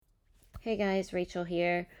Hey guys, Rachel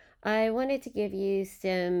here. I wanted to give you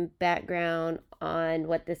some background on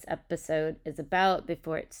what this episode is about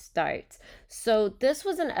before it starts. So, this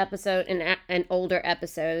was an older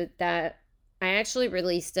episode that I actually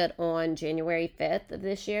released it on January 5th of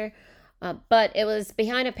this year, but it was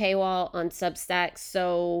behind a paywall on Substack.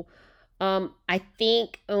 So, I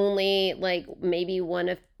think only like maybe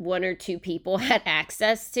one or two people had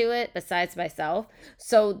access to it besides myself.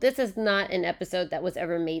 So this is not an episode that was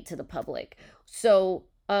ever made to the public. So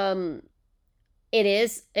it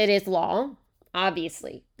is long,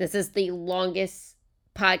 obviously. This is the longest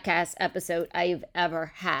podcast episode I've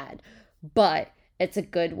ever had, but it's a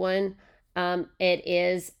good one. It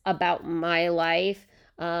is about my life.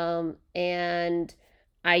 And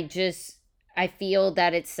I just I feel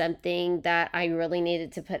that it's something that I really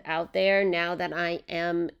needed to put out there now that I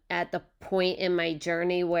am at the point in my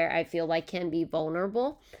journey where I feel I can be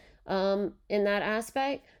vulnerable in that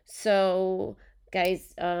aspect. So,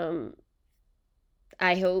 guys, I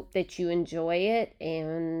hope that you enjoy it,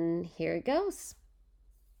 and here it goes.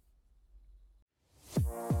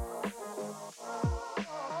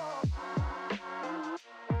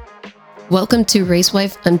 Welcome to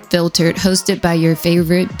Racewife Unfiltered, hosted by your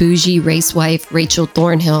favorite bougie racewife, Rachel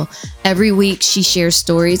Thornhill. Every week, she shares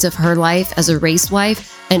stories of her life as a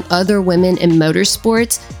racewife and other women in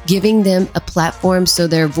motorsports, giving them a platform so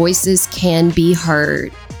their voices can be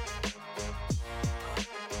heard.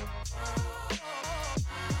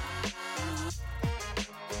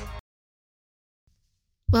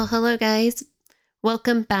 Well, hello, guys.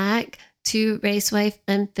 Welcome back to Racewife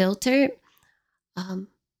Unfiltered.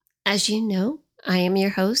 As you know, I am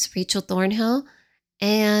your host, Rachel Thornhill.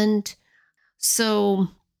 And so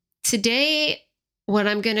today, what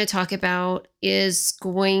I'm going to talk about is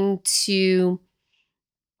going to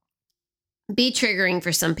be triggering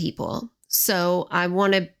for some people. So I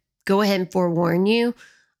want to go ahead and forewarn you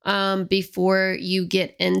before you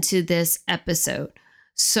get into this episode.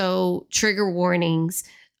 So, trigger warnings.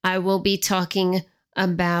 I will be talking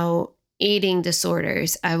about eating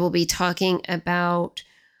disorders. I will be talking about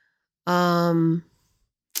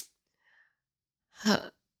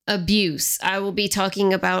abuse. I will be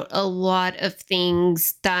talking about a lot of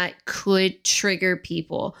things that could trigger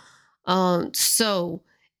people. So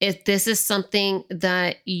if this is something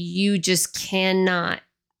that you just cannot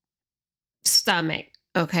stomach,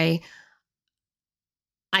 okay,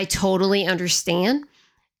 I totally understand.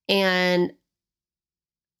 And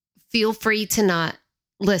feel free to not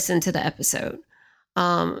listen to the episode.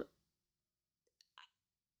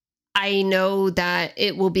 I know that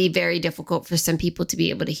it will be very difficult for some people to be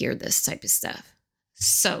able to hear this type of stuff.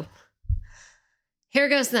 So here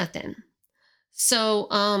goes nothing. So,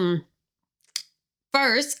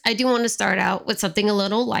 first, I do want to start out with something a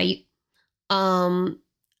little light.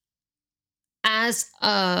 As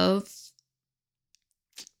of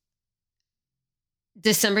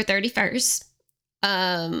December 31st,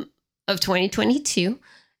 of 2022,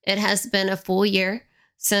 it has been a full year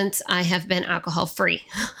since I have been alcohol free,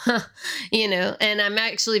 and I'm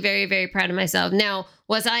actually very, very proud of myself. Now,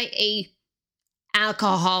 was I a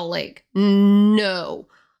alcoholic? No.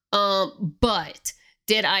 But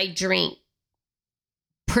did I drink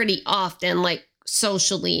pretty often, like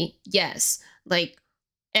socially? Yes. Like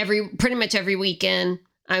pretty much every weekend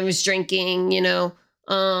I was drinking,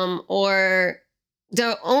 or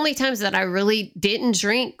the only times that I really didn't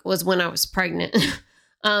drink was when I was pregnant.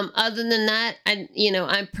 Other than that,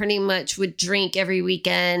 I pretty much would drink every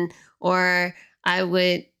weekend, or I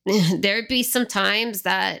would, there'd be some times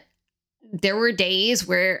that there were days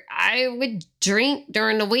where I would drink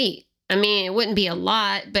during the week. I mean, it wouldn't be a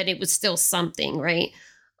lot, but it was still something, right?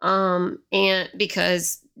 And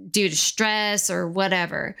because due to stress or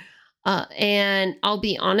whatever. And I'll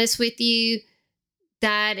be honest with you,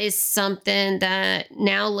 that is something that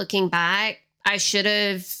now looking back, I should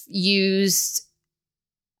have used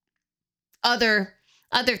other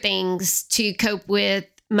things to cope with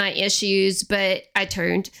my issues, but I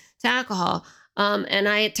turned to alcohol. And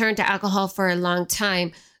I had turned to alcohol for a long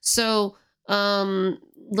time. So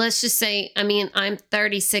let's just say, I mean, I'm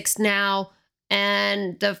 36 now,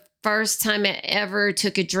 and the first time I ever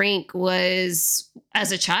took a drink was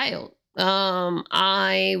as a child.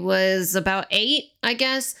 I was about 8, I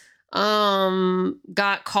guess.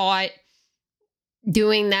 Got caught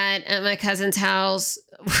doing that at my cousin's house.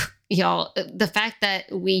 Y'all, the fact that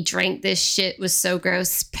we drank this shit was so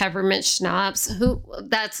gross. Peppermint schnapps.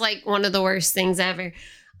 That's like one of the worst things ever.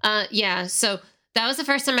 Yeah, so that was the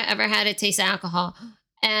first time I ever had a taste of alcohol.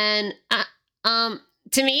 And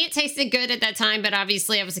to me it tasted good at that time, but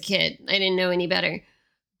obviously I was a kid. I didn't know any better.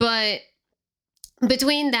 But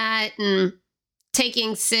between that and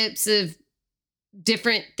taking sips of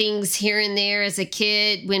different things here and there as a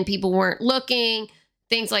kid when people weren't looking,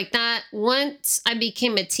 things like that. Once I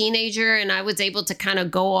became a teenager and I was able to kind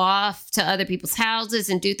of go off to other people's houses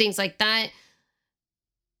and do things like that,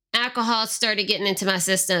 alcohol started getting into my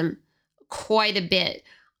system quite a bit.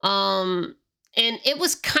 And it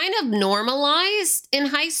was kind of normalized in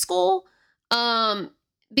high school, um,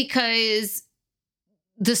 because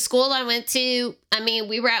the school I went to, I mean,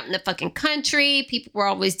 we were out in the fucking country. People were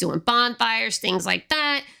always doing bonfires, things like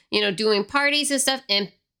that, doing parties and stuff.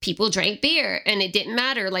 And people drank beer and it didn't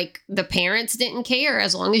matter. Like the parents didn't care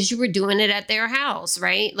as long as you were doing it at their house,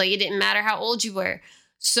 right? Like it didn't matter how old you were.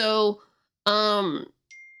 So, um,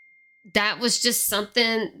 that was just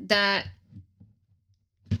something that,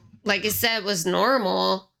 like I said, was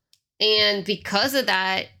normal. And because of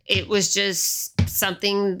that, it was just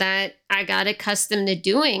something that I got accustomed to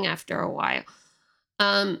doing after a while.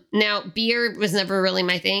 Now beer was never really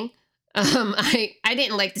my thing. I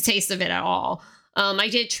didn't like the taste of it at all. I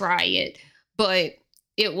did try it, but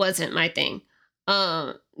it wasn't my thing.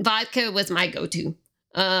 Vodka was my go-to.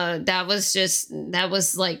 That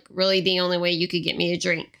was like really the only way you could get me a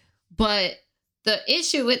drink. But the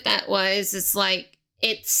issue with that was it's like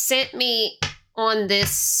it sent me on this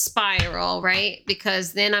spiral, right?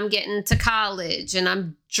 Because then I'm getting to college and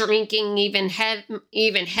I'm drinking even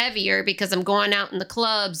heavier because I'm going out in the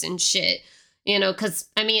clubs and shit. Because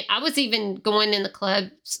I mean, I was even going in the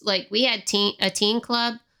clubs. Like we had a teen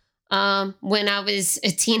club when I was a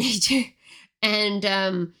teenager, and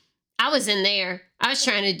I was in there. I was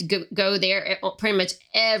trying to go there pretty much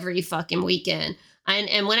every fucking weekend.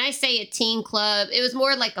 And when I say a teen club, it was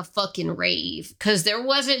more like a fucking rave because there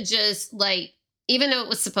wasn't just like, even though it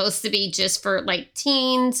was supposed to be just for like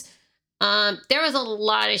teens, there was a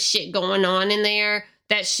lot of shit going on in there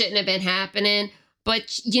that shouldn't have been happening.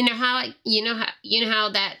 But you know how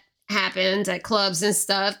that happens at clubs and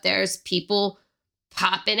stuff. There's people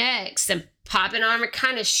popping X and popping armor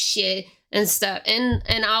kind of shit and stuff. And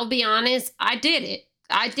I'll be honest, I did it.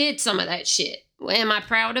 I did some of that shit. Am I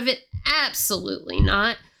proud of it? Absolutely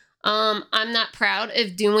not. I'm not proud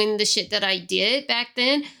of doing the shit that I did back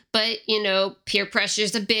then, but peer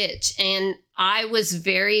pressure's a bitch. And I was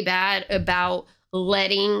very bad about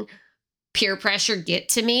letting peer pressure get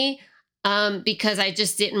to me. Because I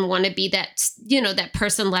just didn't want to be that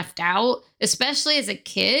person left out, especially as a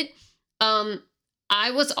kid.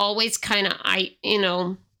 I was always kind of,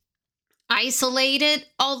 isolated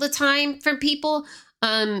all the time from people.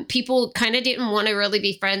 People kind of didn't want to really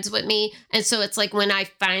be friends with me. And so it's like when I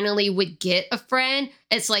finally would get a friend,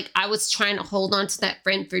 it's like I was trying to hold on to that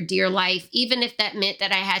friend for dear life, even if that meant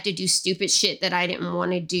that I had to do stupid shit that I didn't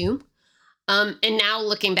want to do. And now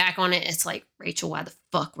looking back on it, it's like, Rachel, why the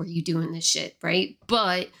fuck were you doing this shit? Right.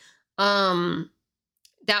 But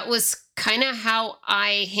that was kind of how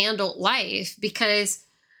I handled life because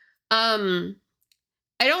I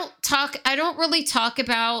don't really talk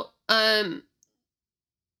about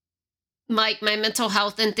like my mental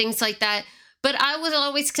health and things like that, but I was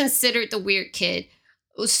always considered the weird kid.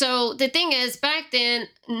 So the thing is, back then,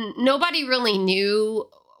 nobody really knew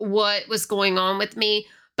what was going on with me.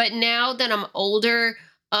 But now that I'm older,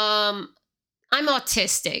 I'm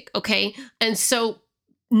autistic, okay? And so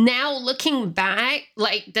now looking back,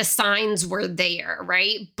 like the signs were there,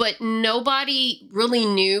 right? But nobody really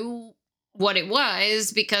knew what it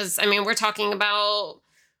was because, I mean, we're talking about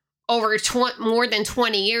more than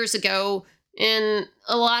 20 years ago. And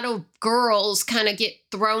a lot of girls kind of get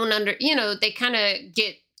thrown under, they kind of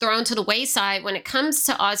get thrown to the wayside when it comes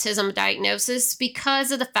to autism diagnosis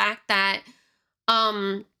because of the fact that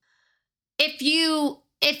if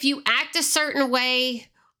you act a certain way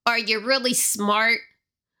or you're really smart,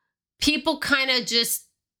 people kind of just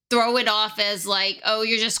throw it off as like, oh,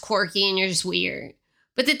 you're just quirky and you're just weird.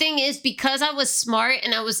 But the thing is, because I was smart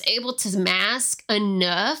and I was able to mask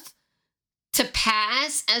enough to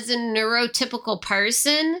pass as a neurotypical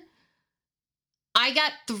person, I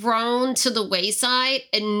got thrown to the wayside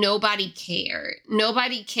and nobody cared.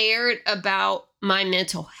 Nobody cared about my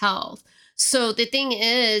mental health. So the thing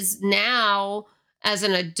is now as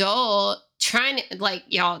an adult, trying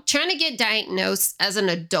to get diagnosed as an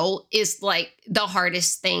adult is like the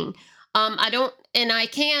hardest thing. I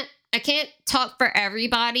can't talk for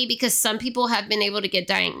everybody because some people have been able to get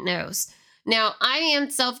diagnosed. Now, I am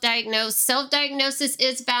self-diagnosed. Self-diagnosis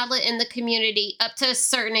is valid in the community up to a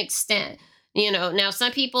certain extent. Now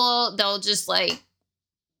some people, they'll just like,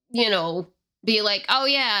 be like, oh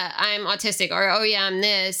yeah, I'm autistic, or oh yeah, I'm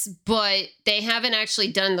this, but they haven't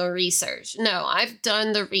actually done the research. No, I've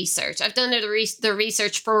done the research. I've done the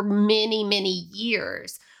research for many, many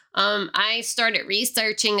years. I started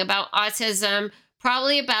researching about autism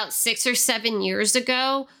probably about 6 or 7 years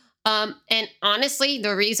ago. And honestly,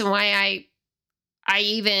 the reason why I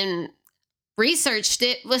even researched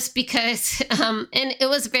it was because, and it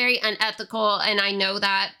was very unethical, and I know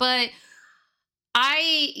that, but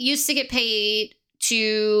I used to get paid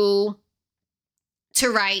to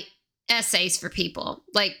write essays for people,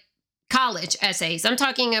 like college essays. I'm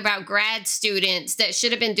talking about grad students that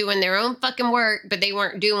should have been doing their own fucking work, but they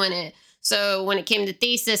weren't doing it. So when it came to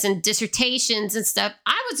thesis and dissertations and stuff,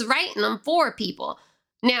 I was writing them for people.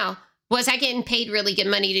 Now, was I getting paid really good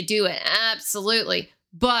money to do it? Absolutely.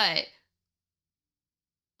 But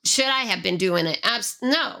should I have been doing it?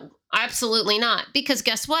 No, absolutely not. Because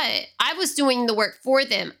guess what? I was doing the work for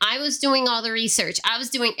them. I was doing all the research. I was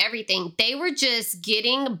doing everything. They were just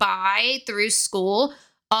getting by through school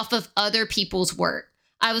off of other people's work.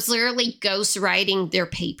 I was literally ghostwriting their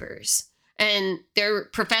papers, and their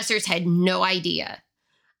professors had no idea.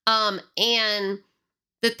 And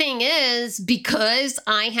the thing is, because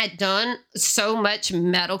I had done so much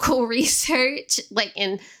medical research, like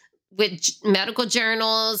in with medical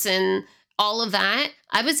journals and all of that,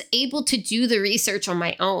 I was able to do the research on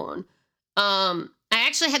my own. I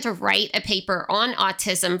actually had to write a paper on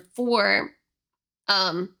autism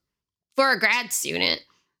um, for a grad student.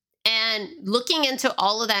 And looking into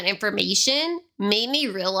all of that information made me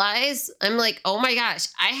realize, I'm like, oh my gosh,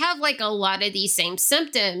 I have like a lot of these same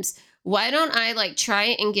symptoms. Why don't I like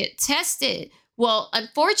try and get tested? Well,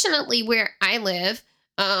 unfortunately, where I live,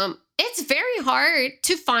 it's very hard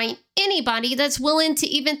to find anybody that's willing to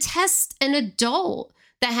even test an adult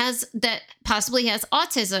that possibly has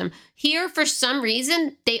autism. Here, for some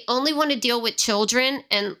reason, they only want to deal with children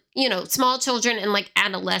and, small children and like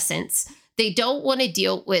adolescents. They don't want to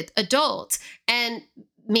deal with adults. And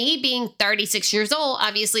me being 36 years old,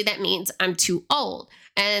 obviously that means I'm too old.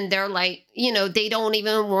 And they're like, they don't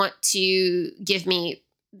even want to give me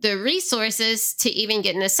the resources to even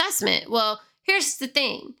get an assessment. Well, here's the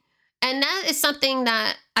thing. And that is something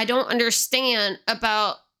that I don't understand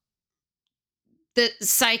about the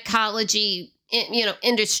psychology,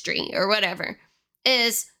 industry or whatever,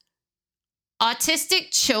 is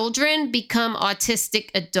autistic children become autistic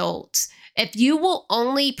adults. If you will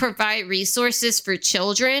only provide resources for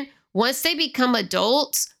children, once they become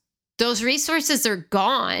adults, those resources are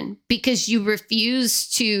gone because you refuse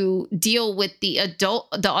to deal with the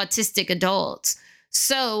autistic adults.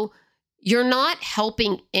 So you're not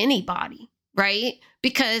helping anybody, right?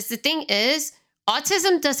 Because the thing is,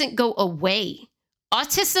 autism doesn't go away.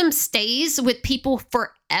 Autism stays with people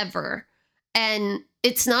forever. And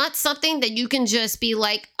it's not something that you can just be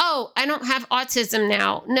like, oh, I don't have autism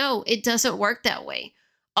now. No, it doesn't work that way.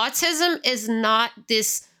 Autism is not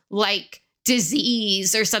this like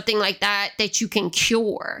disease or something like that you can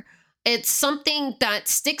cure. It's something that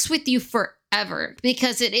sticks with you forever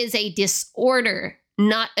because it is a disorder,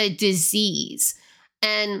 not a disease.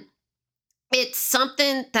 And it's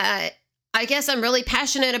something that I guess I'm really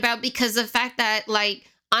passionate about because of the fact that like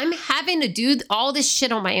I'm having to do all this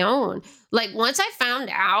shit on my own. Like once I found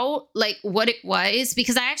out like what it was,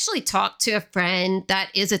 because I actually talked to a friend that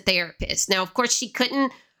is a therapist. Now, of course, she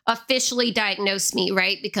couldn't officially diagnose me,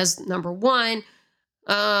 right? Because number one,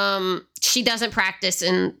 she doesn't practice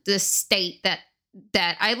in the state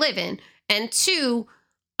that I live in. And two,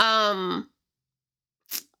 I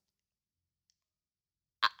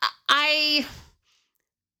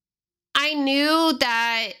I knew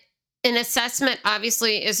that an assessment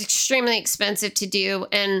obviously is extremely expensive to do,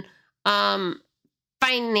 and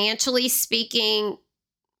financially speaking,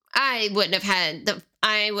 I wouldn't have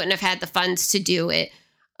had the funds to do it.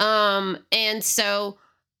 And so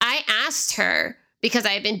I asked her, because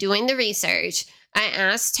I had been doing the research, I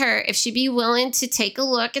asked her if she'd be willing to take a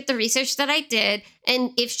look at the research that I did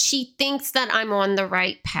and if she thinks that I'm on the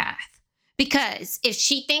right path. Because if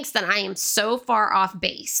she thinks that I am so far off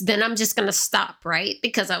base, then I'm just going to stop, right?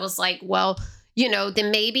 Because I was like, well,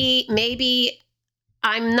 then maybe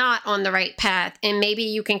I'm not on the right path, and maybe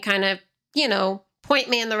you can kind of, point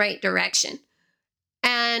me in the right direction.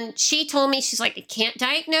 And she told me, she's like, I can't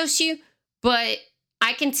diagnose you, but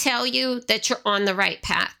I can tell you that you're on the right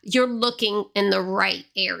path. You're looking in the right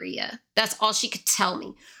area. That's all she could tell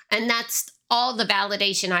me. And that's all the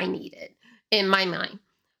validation I needed in my mind.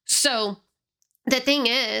 So the thing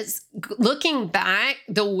is, looking back,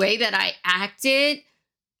 the way that I acted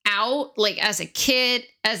out, like as a kid,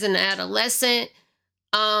 as an adolescent,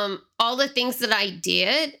 all the things that I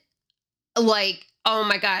did, like, oh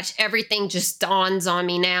my gosh, everything just dawns on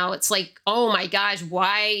me now. It's like, oh my gosh,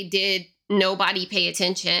 why did nobody pay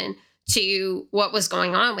attention to what was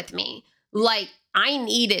going on with me? Like, I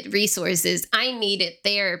needed resources, I needed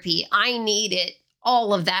therapy, I needed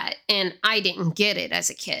all of that, and I didn't get it as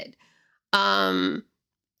a kid. Um,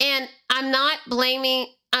 and I'm not blaming,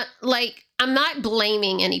 I'm not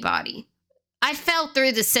blaming anybody. I fell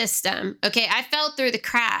through the system. Okay. I fell through the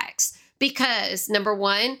cracks because number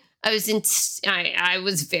one, I was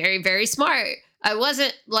very, very smart. I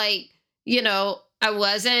wasn't like, I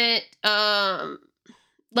wasn't,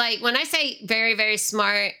 like when I say very, very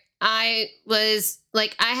smart, I was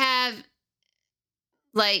like, I have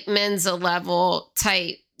like Mensa level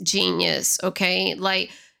type genius. Okay.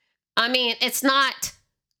 Like, I mean, it's not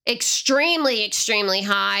extremely, extremely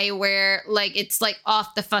high where like it's like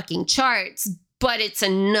off the fucking charts, but it's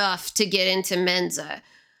enough to get into Mensa.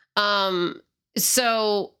 Um,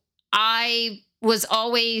 so I was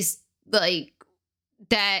always like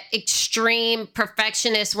that extreme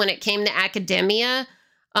perfectionist when it came to academia.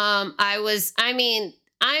 I mean,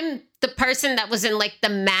 I'm the person that was in like the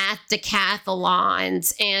math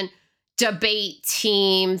decathlons and debate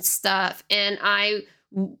team stuff. And I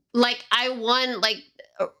won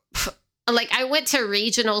uh, like I went to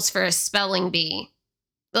regionals for a spelling bee.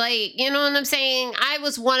 Like, you know what I'm saying? I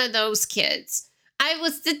was one of those kids. I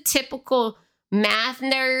was the typical math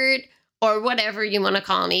nerd or whatever you want to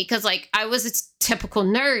call me. Cause like I was a typical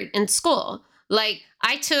nerd in school. Like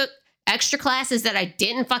I took extra classes that I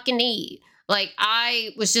didn't fucking need. Like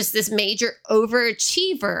I was just this major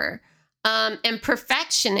overachiever and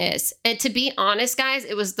perfectionist. And to be honest, guys,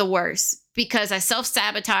 it was the worst because I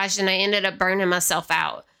self-sabotaged and I ended up burning myself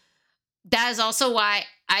out. That is also why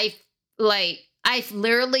I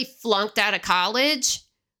literally flunked out of college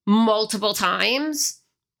multiple times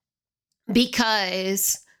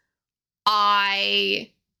because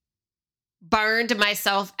I burned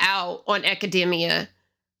myself out on academia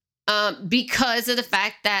because of the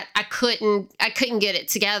fact that I couldn't get it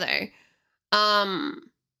together. Um,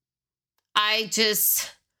 I just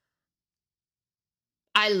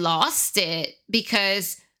I lost it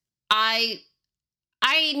because I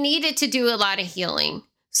I needed to do a lot of healing.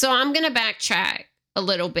 So I'm going to backtrack a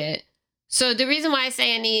little bit. So the reason why I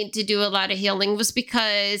say I need to do a lot of healing was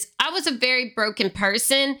because I was a very broken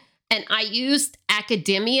person and I used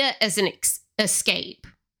academia as an escape.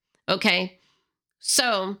 Okay.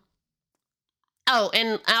 So, oh,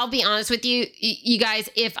 and I'll be honest with you, you guys,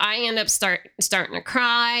 if I end up starting to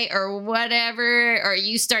cry or whatever, or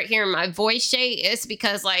you start hearing my voice shake, it's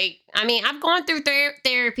because like, I mean, I've gone through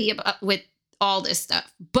therapy with all this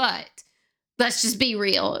stuff, but let's just be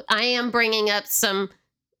real. I am bringing up some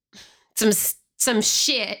some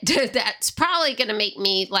shit that's probably going to make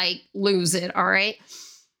me like lose it, all right?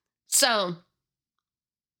 So,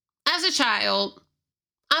 as a child,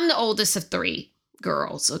 I'm the oldest of three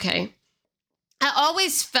girls, okay? I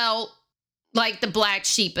always felt like the black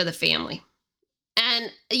sheep of the family.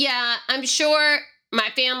 And yeah, I'm sure my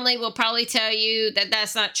family will probably tell you that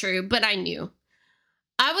that's not true, but I knew.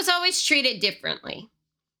 I was always treated differently.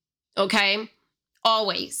 Okay?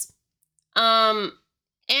 Always. Um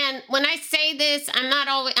and when I say this, I'm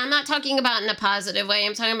not talking about in a positive way.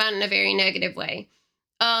 I'm talking about in a very negative way.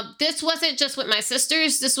 This wasn't just with my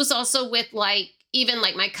sisters. This was also with like even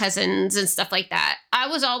like my cousins and stuff like that. I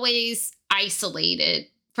was always isolated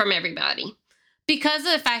from everybody because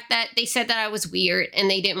of the fact that they said that I was weird and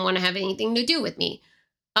they didn't want to have anything to do with me.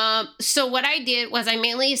 So what I did was I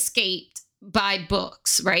mainly escaped by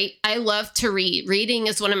books, right? I love to read. Reading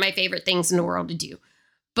is one of my favorite things in the world to do.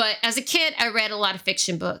 But as a kid, I read a lot of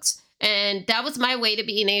fiction books. And that was my way to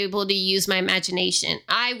being able to use my imagination.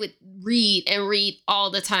 I would read and read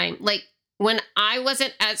all the time. Like when I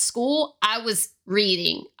wasn't at school, I was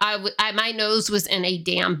reading. My nose was in a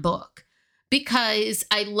damn book because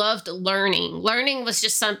I loved learning. Learning was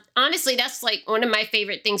just honestly, that's like one of my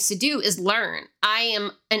favorite things to do is learn. I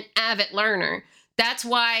am an avid learner. That's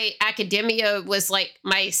why academia was like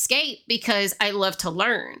my escape because I love to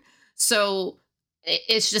learn. So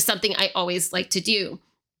it's just something I always like to do.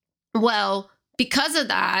 Well, because of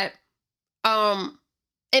that,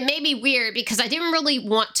 it made me weird because I didn't really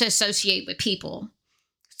want to associate with people.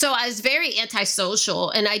 So I was very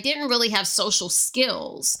antisocial and I didn't really have social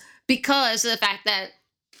skills because of the fact that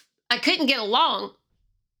I couldn't get along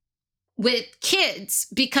with kids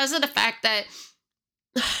because of the fact that,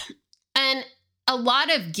 and a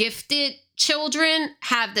lot of gifted children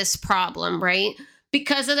have this problem, right?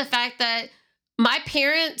 Because of the fact that my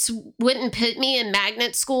parents wouldn't put me in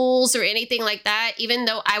magnet schools or anything like that, even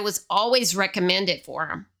though I was always recommended for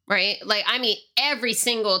them. right? Like, I mean, every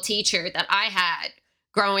single teacher that I had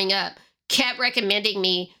growing up kept recommending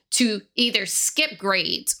me to either skip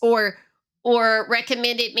grades or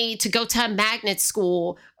recommended me to go to a magnet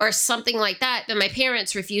school or something like that, but my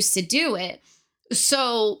parents refused to do it.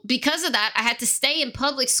 So because of that, I had to stay in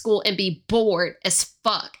public school and be bored as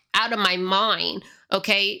fuck out of my mind.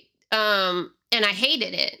 Okay. And I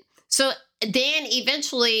hated it. So then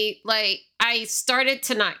eventually, like, I started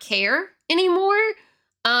to not care anymore.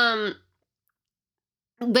 Um,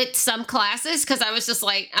 with some classes, because I was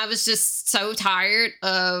just so tired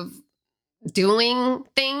of doing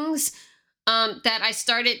things, that I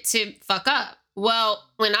started to fuck up. Well,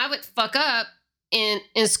 when I would fuck up in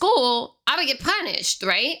school, I would get punished,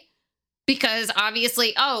 right? Because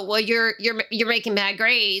obviously, oh well, you're making bad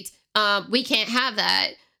grades. We can't have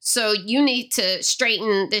that. So you need to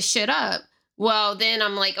straighten this shit up. Well, then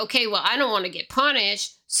I'm like, okay, well, I don't want to get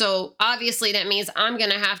punished. So obviously that means I'm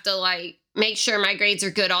gonna have to like make sure my grades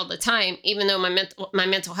are good all the time, even though my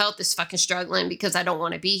mental health is fucking struggling because I don't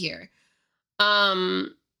want to be here.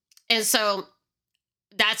 Um, and so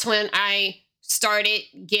that's when I started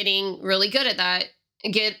getting really good at that,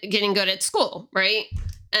 getting good at school, right?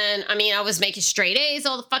 And I mean, I was making straight A's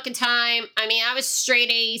all the fucking time. I mean, I was straight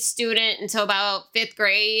A student until about fifth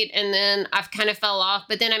grade, and then I've kind of fell off.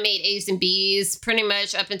 But then I made A's and B's pretty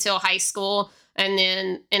much up until high school, and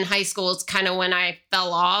then in high school it's kind of when I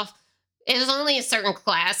fell off. It was only in certain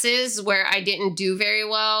classes where I didn't do very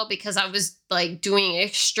well because I was like doing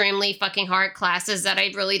extremely fucking hard classes that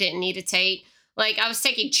I really didn't need to take. Like I was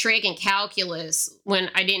taking trig and calculus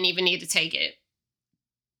when I didn't even need to take it.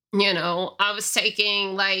 You know, I was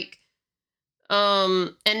taking like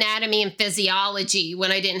anatomy and physiology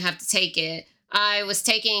when I didn't have to take it. I was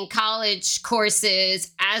taking college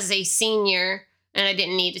courses as a senior and I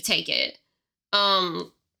didn't need to take it.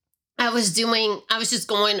 Um I was just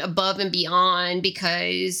going above and beyond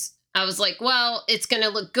because I was like, well, it's going to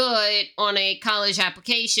look good on a college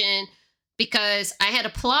application because I had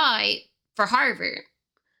applied for Harvard.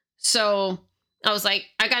 So I was like,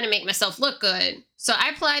 I got to make myself look good. So I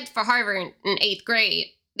applied for Harvard in eighth grade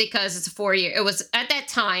because it's a 4 year. It was at that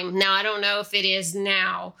time. Now, I don't know if it is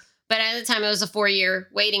now, but at the time it was a 4 year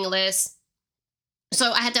waiting list.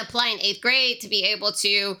 So I had to apply in eighth grade to be able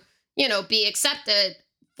to, you know, be accepted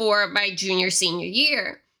for my junior, senior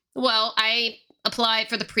year. Well, I applied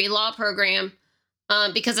for the pre-law program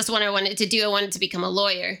because that's what I wanted to do. I wanted to become a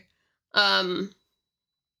lawyer. Um,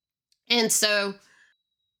 and so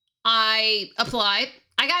I applied.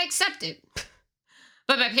 I got accepted.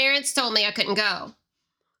 But my parents told me I couldn't go.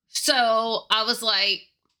 So I was like,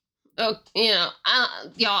 oh, you know,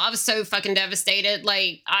 y'all, I was so fucking devastated.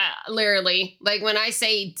 Like, I literally, like, when I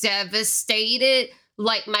say devastated,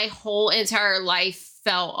 like, my whole entire life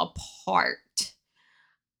fell apart.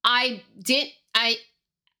 I did, I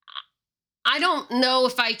don't know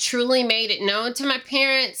if I truly made it known to my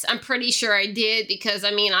parents. I'm pretty sure I did because, I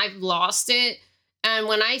mean, I've lost it. And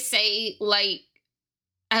when I say, like,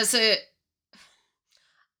 as a,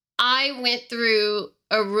 I went through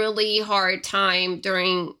a really hard time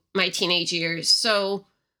during my teenage years. So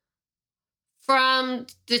from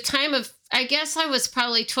the time of, I guess I was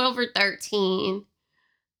probably 12 or 13,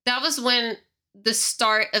 that was when the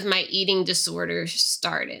start of my eating disorder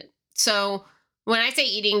started. So when I say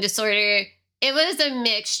eating disorder, it was a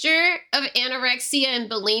mixture of anorexia and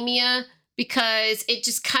bulimia because it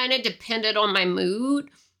just kind of depended on my mood.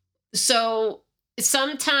 So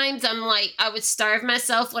sometimes I'm like, I would starve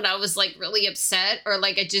myself when I was like really upset or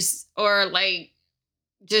like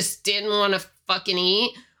just didn't want to fucking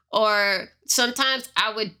eat. Or sometimes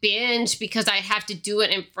I would binge because I have to do it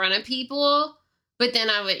in front of people. But then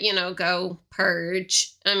I would, you know, go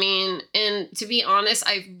purge. I mean, and to be honest,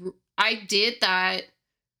 I did that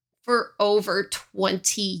for over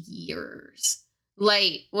 20 years.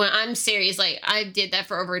 Like, when I'm serious, like I did that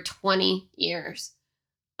for over 20 years.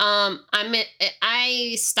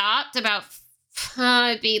 I stopped about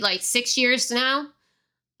it'd be like 6 years now.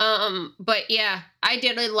 But yeah, I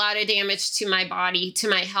did a lot of damage to my body, to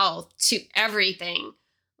my health, to everything.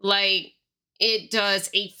 Like, it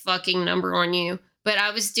does a fucking number on you. But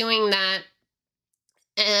I was doing that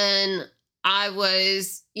and I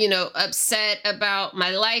was, you know, upset about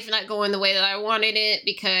my life not going the way that I wanted it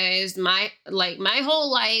because my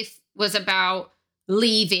whole life was about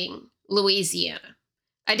leaving Louisiana.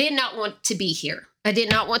 I did not want to be here. I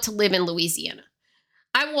did not want to live in Louisiana.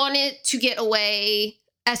 I wanted to get away,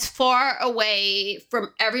 as far away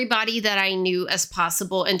from everybody that I knew as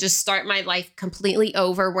possible, and just start my life completely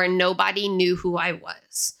over where nobody knew who I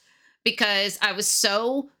was. Because I was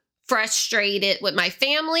so frustrated with my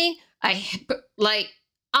family.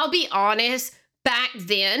 I'll be honest, back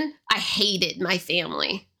then, I hated my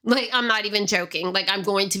family. Like, I'm not even joking. Like, I'm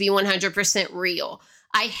going to be 100% real.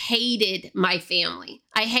 I hated my family.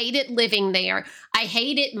 I hated living there. I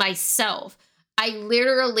hated myself. I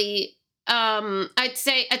literally, I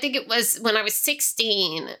think it was when I was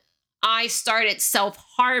 16, I started self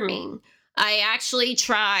harming. I actually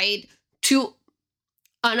tried to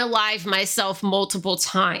unalive myself multiple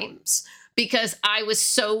times because I was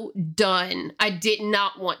so done. I did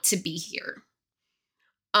not want to be here.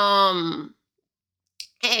 Um,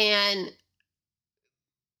 and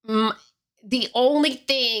m- the only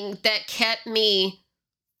thing that kept me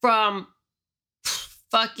from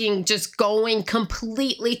fucking just going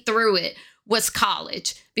completely through it was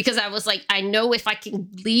college, because I was like, I know if I can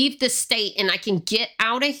leave the state and I can get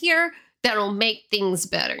out of here, that'll make things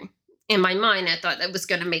better. In my mind, I thought that was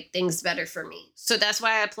going to make things better for me. So that's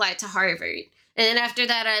why I applied to Harvard. And then after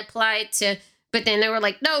that, I applied to, but then they were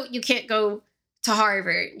like, no, you can't go to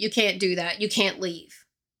Harvard. You can't do that. You can't leave.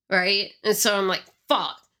 Right. And so I'm like,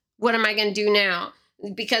 fuck, what am I going to do now?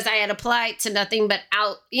 Because I had applied to nothing but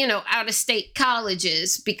out of state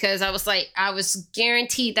colleges, because I was like, I was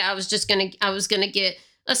guaranteed that I was going to get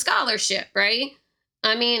a scholarship. Right.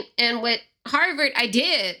 I mean, and with Harvard, I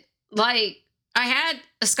did. Like, I had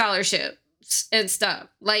a scholarship and stuff.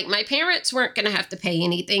 Like, my parents weren't going to have to pay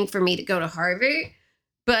anything for me to go to Harvard,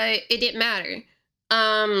 but it didn't matter.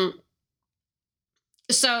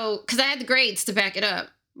 So, because I had the grades to back it up,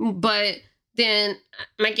 but then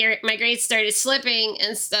my grades started slipping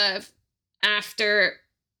and stuff after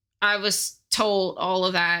I was told all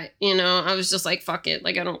of that. I was just like, fuck it,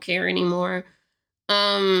 like, I don't care anymore.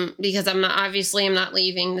 Because I'm not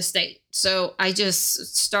leaving the state. So I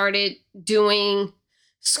just started doing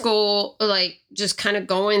school, like, just kind of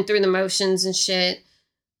going through the motions and shit.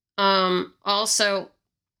 Also,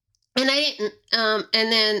 and I didn't,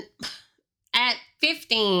 and then at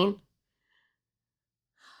 15,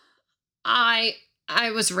 I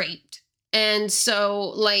was raped. And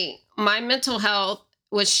so, like, my mental health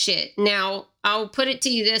was shit. Now, I'll put it to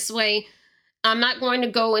you this way. I'm not going to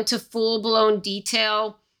go into full-blown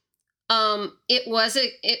detail. It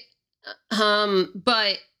wasn't it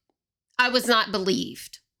but I was not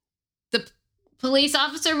believed. The police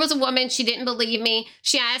officer was a woman. She didn't believe me.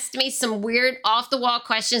 She asked me some weird off-the-wall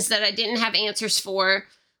questions that I didn't have answers for.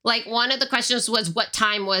 Like, one of the questions was, what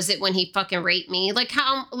time was it when he fucking raped me? Like,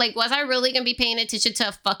 was I really going to be paying attention to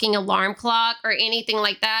a fucking alarm clock or anything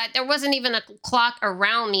like that? There wasn't even a clock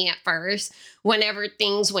around me at first whenever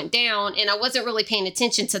things went down, and I wasn't really paying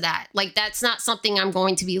attention to that. Like, that's not something I'm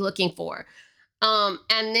going to be looking for. And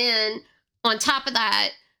then on top of that,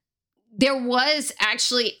 there was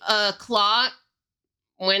actually a clock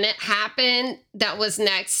when it happened that was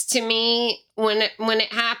next to me when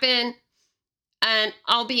it happened. And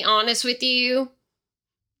I'll be honest with you,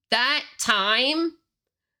 that time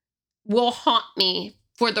will haunt me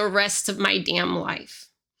for the rest of my damn life.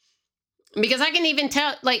 Because I can even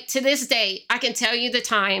tell, like, to this day, I can tell you the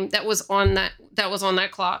time that was on that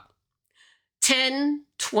clock.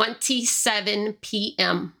 10:27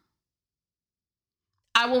 p.m.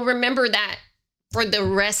 I will remember that for the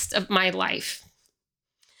rest of my life.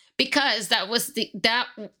 Because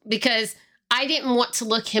because I didn't want to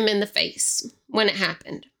look him in the face when it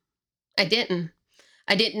happened. I didn't.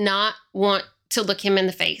 I did not want to look him in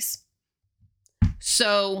the face.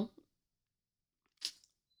 So,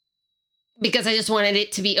 because I just wanted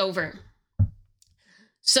it to be over.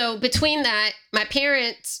 So between that, my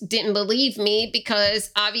parents didn't believe me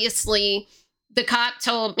because obviously the cop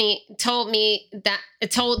told them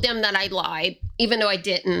that I lied, even though I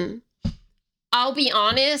didn't. I'll be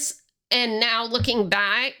honest, and now looking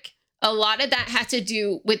back, a lot of that had to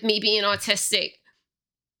do with me being autistic.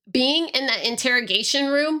 Being in that interrogation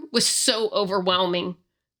room was so overwhelming.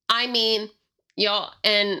 I mean, y'all,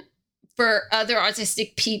 and for other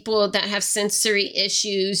autistic people that have sensory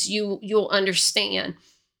issues, you'll understand.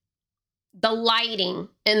 The lighting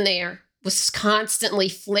in there was constantly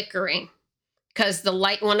flickering because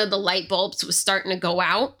one of the light bulbs was starting to go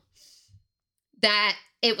out. That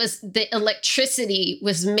the electricity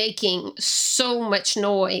was making so much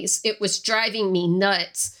noise. It was driving me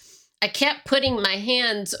nuts. I kept putting my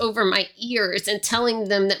hands over my ears and telling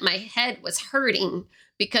them that my head was hurting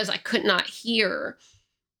because I could not hear.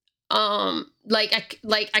 I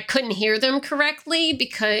couldn't hear them correctly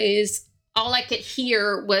because all I could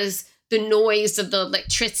hear was the noise of the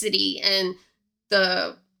electricity and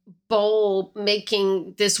the bulb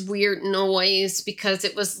making this weird noise because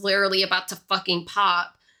it was literally about to fucking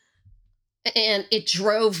pop. And it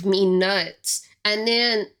drove me nuts. And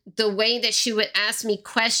then the way that she would ask me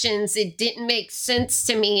questions, it didn't make sense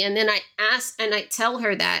to me. And then I ask, and I tell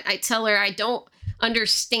her that. I tell her I don't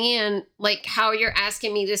understand like how you're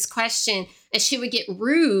asking me this question. And she would get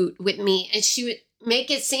rude with me, and she would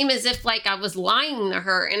make it seem as if like I was lying to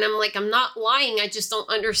her. And I'm like, I'm not lying. I just don't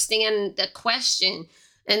understand the question.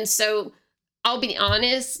 And so I'll be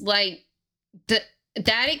honest, like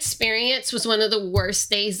that experience was one of the worst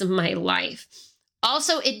days of my life.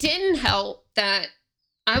 Also, it didn't help that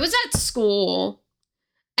I was at school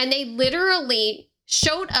and they literally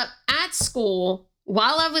showed up at school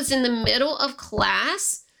while I was in the middle of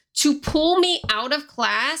class to pull me out of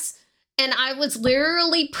class. And I was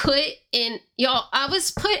literally put in, y'all, I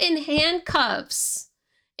was put in handcuffs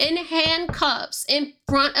in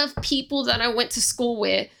front of people that I went to school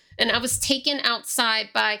with. And I was taken outside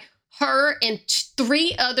by her and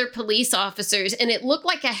three other police officers. And it looked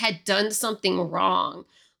like I had done something wrong.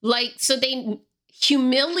 Like, so they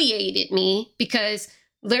humiliated me because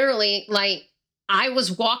literally, like, I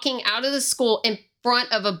was walking out of the school in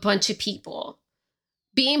front of a bunch of people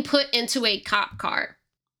being put into a cop car.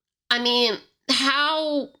 I mean,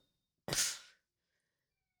 how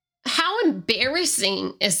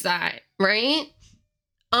embarrassing is that, right?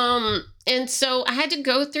 And so I had to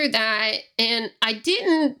go through that, and I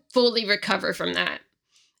didn't fully recover from that.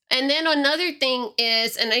 And then another thing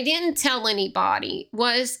is, and I didn't tell anybody,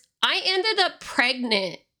 was I ended up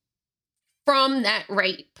pregnant from that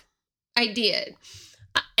rape. I did.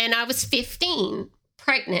 And I was 15,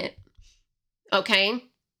 pregnant. Okay.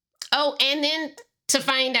 Oh, and then to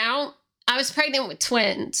find out, I was pregnant with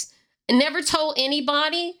twins. I never told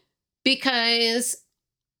anybody because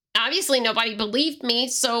obviously nobody believed me.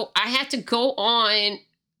 So I had to go on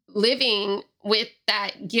living with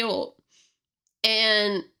that guilt.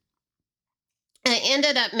 And I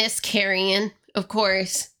ended up miscarrying, of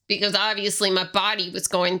course, because obviously my body was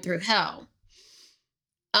going through hell.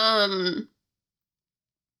 I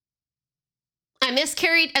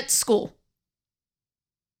miscarried at school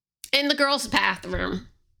in the girls' bathroom.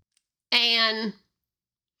 And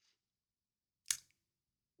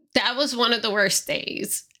that was one of the worst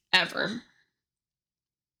days ever.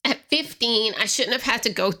 At 15, I shouldn't have had to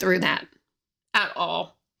go through that at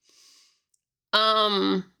all.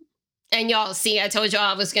 And y'all see, I told y'all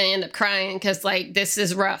I was going to end up crying because, like, this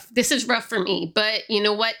is rough. This is rough for me. But you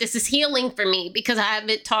know what? This is healing for me because I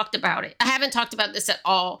haven't talked about it. I haven't talked about this at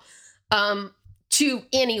all to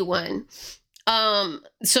anyone.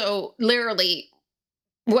 So literally,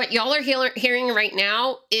 what y'all are hearing right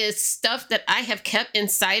now is stuff that I have kept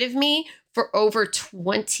inside of me for over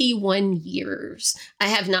 21 years. I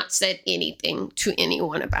have not said anything to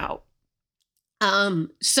anyone about.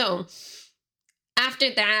 So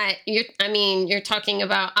after that, you're talking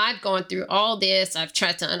about, I've gone through all this. I've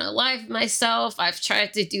tried to unalive myself. I've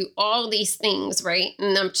tried to do all these things, right?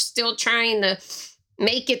 And I'm still trying to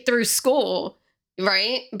make it through school,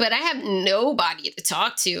 right? But I have nobody to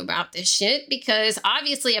talk to about this shit because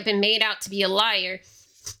obviously I've been made out to be a liar.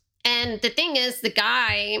 And the thing is, the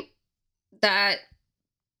guy that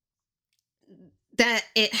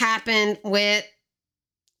it happened with,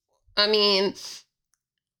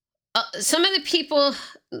 some of the people,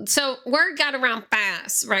 so word got around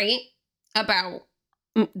fast, right? About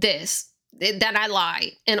this, that I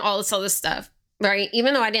lied and all this other stuff, right?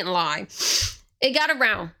 Even though I didn't lie, it got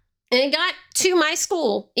around and it got to my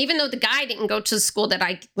school, even though the guy didn't go to the school that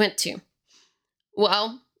I went to.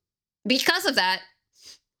 Well, because of that,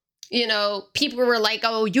 you know, people were like,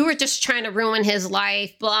 oh, you were just trying to ruin his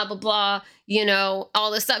life, blah, blah, blah, you know,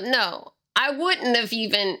 all this stuff. No, I wouldn't have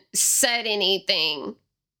even said anything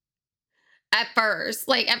at first.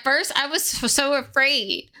 Like, at first, I was so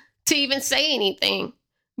afraid to even say anything.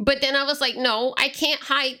 But then I was like, no, I can't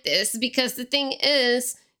hide this because the thing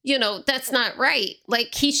is, you know, that's not right.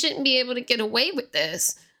 Like, he shouldn't be able to get away with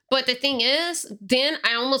this. But the thing is, then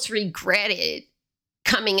I almost regretted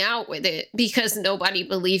coming out with it because nobody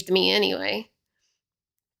believed me anyway.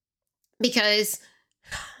 Because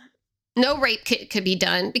no rape kit could be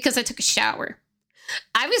done because I took a shower.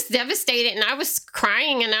 I was devastated and I was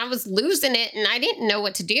crying and I was losing it and I didn't know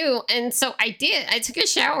what to do. And so I did. I took a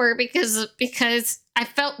shower because I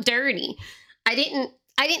felt dirty. I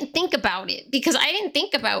didn't think about it because I didn't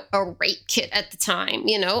think about a rape kit at the time.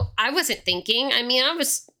 You know, I wasn't thinking.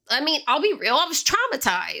 I'll be real. I was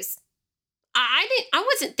traumatized. I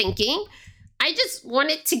wasn't thinking. I just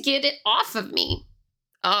wanted to get it off of me.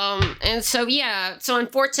 And so, yeah, so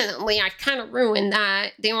unfortunately I kind of ruined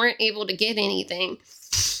that. They weren't able to get anything,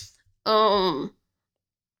 from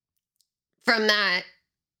that.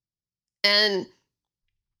 And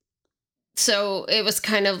so it was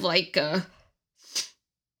kind of like,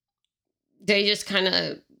 they just kind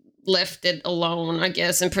of left it alone, I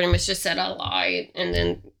guess, and pretty much just said I lied and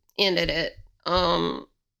then ended it.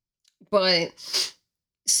 But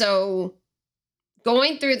so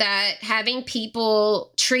going through that, having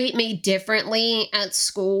people treat me differently at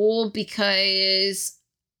school because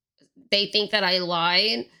they think that I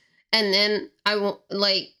lied, and then I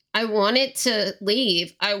wanted to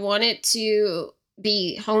leave. I wanted to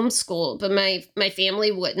be homeschooled, but my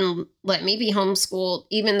family wouldn't let me be homeschooled,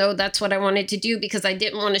 even though that's what I wanted to do because I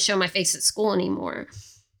didn't want to show my face at school anymore.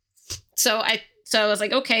 So I was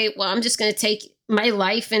like, okay, well, I'm just going to take my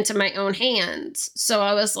life into my own hands. So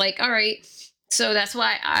I was like, all right. So that's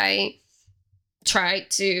why I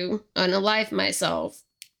tried to unalive myself.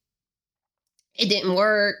 It didn't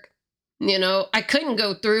work. I couldn't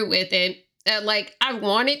go through with it. Like, I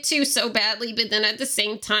wanted to so badly, but then at the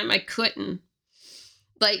same time, I couldn't.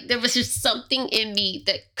 Like, there was just something in me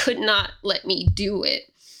that could not let me do it.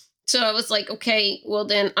 So I was like, okay, well,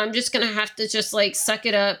 then I'm just going to have to just like suck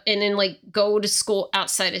it up and then like go to school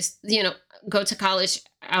outside of, go to college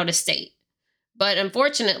out of state. But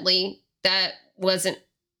unfortunately, that wasn't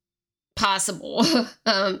possible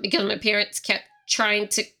because my parents kept trying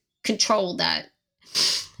to control that.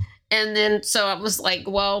 And then so I was like,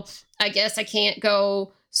 well, I guess I can't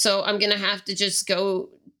go. So I'm going to have to just go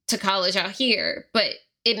to college out here. But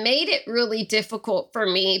it made it really difficult for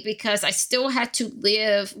me because I still had to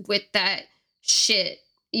live with that shit,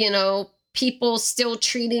 people still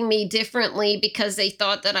treating me differently because they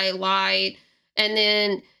thought that I lied. And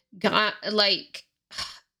then got like,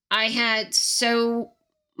 I had so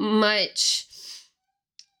much,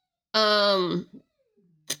 I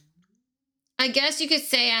guess you could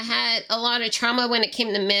say I had a lot of trauma when it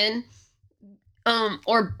came to men,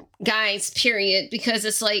 or guys, period, because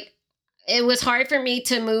it's like, it was hard for me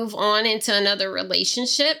to move on into another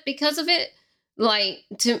relationship because of it. Like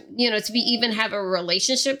to be even have a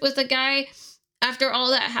relationship with a guy after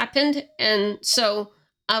all that happened. And so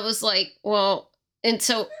I was like, well, and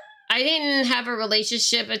so I didn't have a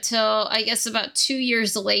relationship until I guess about 2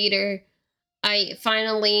 years later. I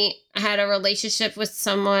finally had a relationship with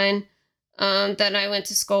someone that I went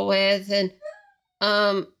to school with, and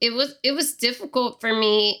it was difficult for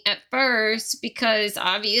me at first because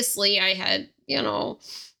obviously I had, I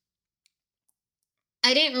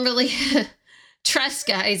didn't really trust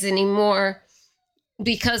guys anymore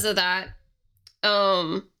because of that.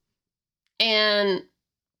 And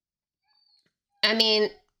I mean,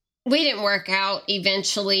 we didn't work out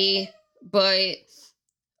eventually, but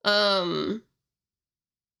um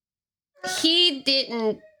he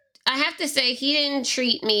didn't I have to say he didn't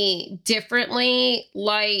treat me differently.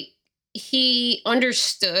 Like, he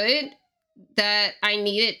understood that I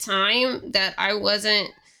needed time, that I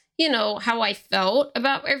wasn't, how I felt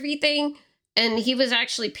about everything. And he was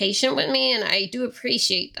actually patient with me, and I do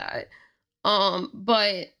appreciate that.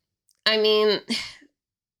 But I mean,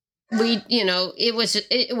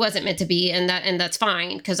 it wasn't meant to be, and that's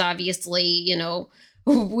fine because obviously,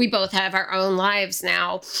 we both have our own lives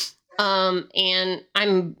now. And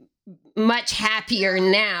I'm much happier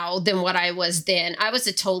now than what I was then. I was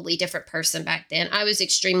a totally different person back then. I was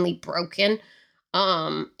extremely broken.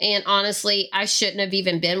 And honestly, I shouldn't have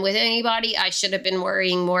even been with anybody. I should have been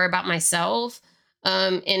worrying more about myself,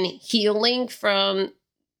 and healing from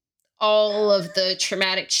all of the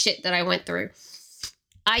traumatic shit that I went through.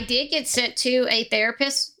 I did get sent to a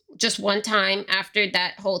therapist just one time after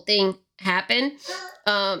that whole thing happened,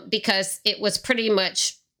 because it was pretty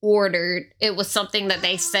much ordered. It was something that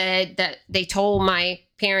they said that they told my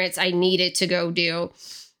parents I needed to go do.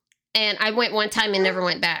 And I went one time and never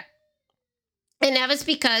went back. And that was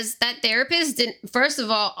because that therapist didn't, first of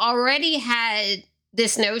all, already had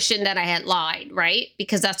this notion that I had lied, right?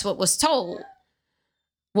 Because that's what was told.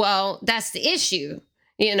 Well, that's the issue,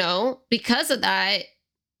 because of that.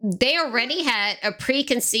 They already had a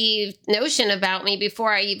preconceived notion about me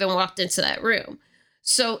before I even walked into that room.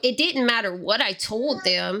 So it didn't matter what I told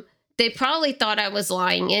them. They probably thought I was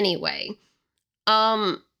lying anyway.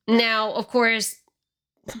 Now, of course,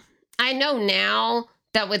 I know now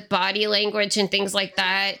that with body language and things like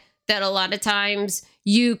that, that a lot of times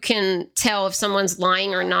you can tell if someone's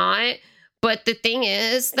lying or not. But the thing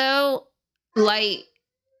is, though, like,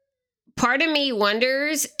 part of me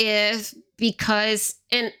wonders if because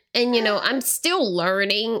I'm still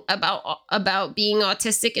learning about being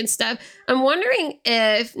autistic and stuff. I'm wondering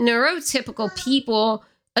if neurotypical people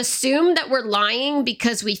assume that we're lying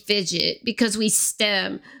because we fidget, because we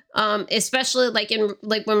stim, especially like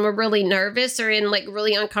when we're really nervous or in like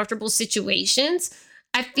really uncomfortable situations.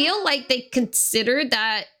 I feel like they consider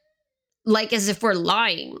that like as if we're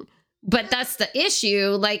lying, but that's the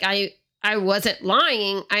issue. Like I wasn't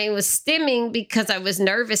lying. I was stimming because I was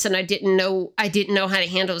nervous and I didn't know how to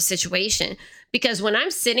handle the situation. Because when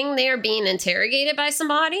I'm sitting there being interrogated by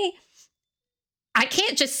somebody, I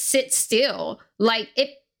can't just sit still. Like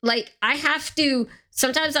I have to,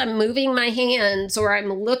 sometimes I'm moving my hands or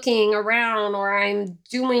I'm looking around or I'm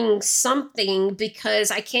doing something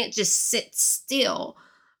because I can't just sit still.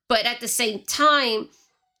 But at the same time,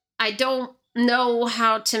 I don't know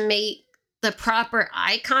how to make the proper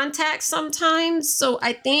eye contact sometimes. So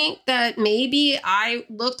I think that maybe I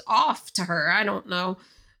looked off to her. I don't know.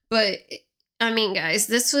 But I mean, guys,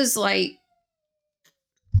 this was like,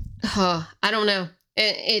 I don't know.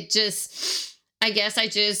 It just, I guess I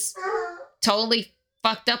just totally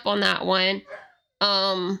fucked up on that one.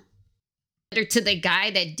 Um, to the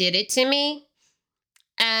guy that did it to me.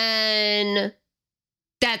 And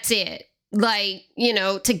that's it. Like,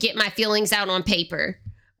 to get my feelings out on paper.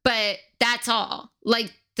 But that's all.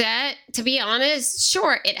 Like that, to be honest,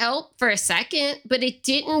 sure, it helped for a second, but it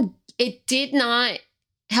did not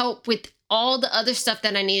help with all the other stuff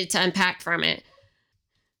that I needed to unpack from it.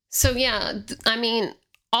 So yeah, I mean,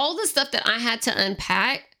 all the stuff that I had to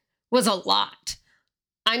unpack was a lot.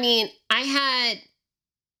 I mean, I had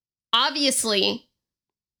obviously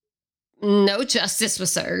no justice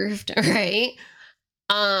was served, right?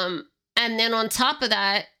 And then on top of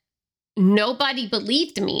that, nobody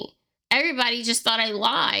believed me. Everybody just thought I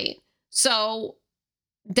lied. So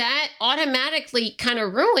that automatically kind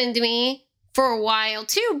of ruined me for a while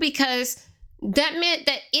too, because that meant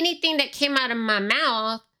that anything that came out of my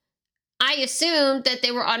mouth, I assumed that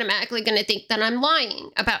they were automatically going to think that I'm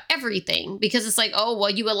lying about everything, because it's like, oh,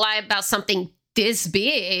 well, you would lie about something this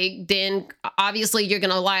big, then obviously you're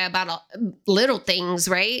going to lie about little things,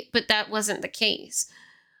 right? But that wasn't the case.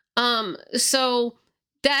 So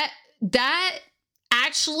that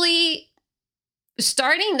actually,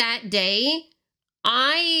 starting that day,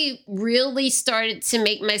 I really started to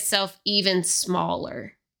make myself even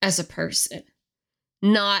smaller as a person,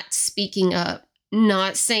 not speaking up,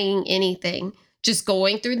 not saying anything, just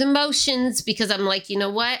going through the motions, because I'm like, you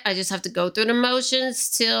know what? I just have to go through the motions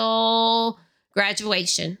till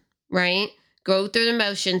graduation, right? Go through the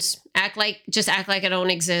motions, just act like I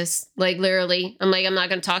don't exist. Like literally, I'm like, I'm not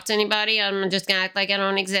going to talk to anybody. I'm just going to act like I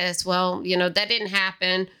don't exist. Well, that didn't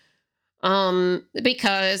happen.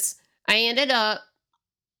 Because I ended up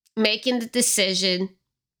making the decision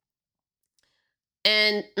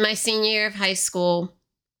in my senior year of high school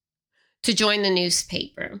to join the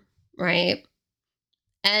newspaper, right?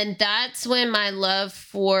 And that's when my love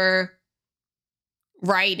for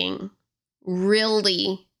writing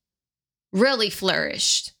really, really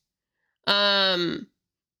flourished. I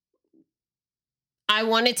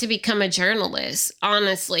wanted to become a journalist,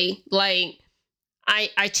 honestly. Like,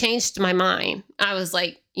 I changed my mind. I was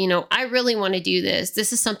like, I really want to do this.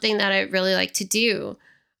 This is something that I really like to do.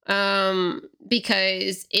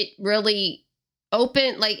 Because it really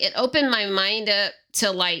opened my mind up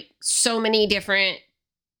to like so many different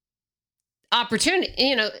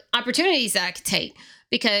opportunities that I could take,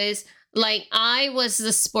 because like I was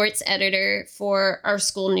the sports editor for our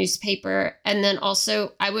school newspaper, and then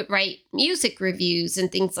also I would write music reviews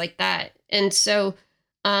and things like that. And so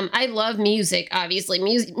I love music. Obviously,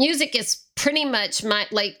 music is pretty much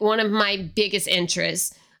one of my biggest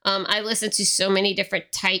interests. I listen to so many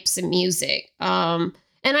different types of music.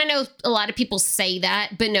 And I know a lot of people say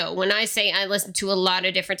that, but no, when I say I listen to a lot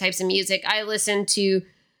of different types of music, I listen to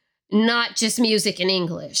not just music in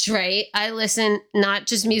English, right? I listen not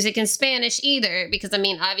just music in Spanish either, because I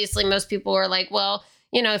mean, obviously most people are like, well,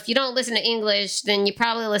 if you don't listen to English, then you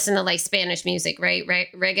probably listen to like Spanish music, right?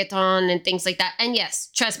 Reggaeton and things like that. And yes,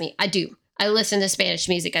 trust me, I do. I listen to Spanish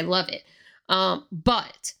music. I love it.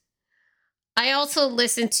 But I also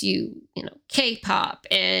listen to, K-pop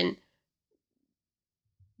and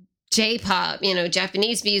J-pop,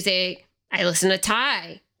 Japanese music. I listen to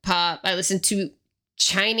Thai pop. I listen to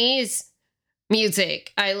Chinese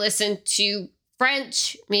music. I listen to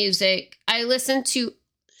French music. I listen to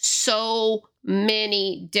so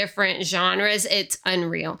many different genres. It's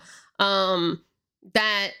unreal.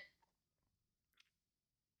 That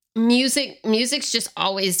music's just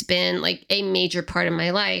always been like a major part of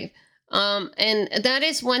my life. And that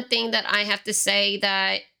is one thing that I have to say,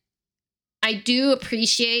 that I do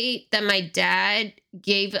appreciate that my dad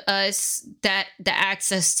gave us the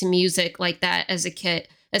access to music like that as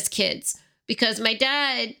kids, because my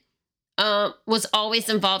dad was always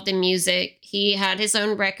involved in music. He had his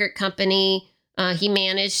own record company. He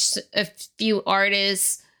managed a few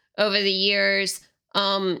artists over the years.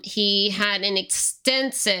 He had an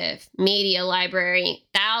extensive media library,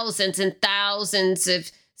 thousands and thousands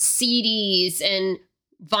of CDs and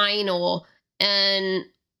vinyl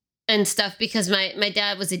and stuff, because my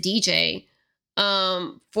dad was a DJ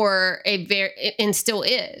for a very, and still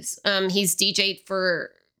is. He's DJ'd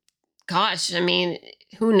for, gosh, I mean,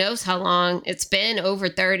 who knows how long. It's been over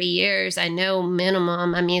 30 years, I know,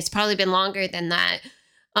 minimum. I mean, it's probably been longer than that.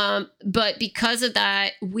 But because of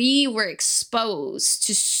that, we were exposed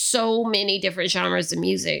to so many different genres of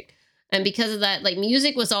music. And because of that, like,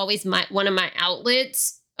 music was always one of my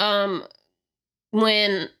outlets.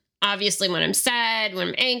 When, obviously, when I'm sad, when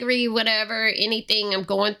I'm angry, whatever, anything I'm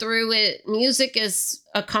going through, it, music is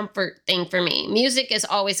a comfort thing for me. Music is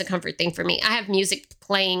always a comfort thing for me. I have music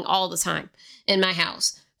playing all the time in my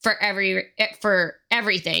house for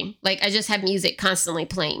everything. Like, I just have music constantly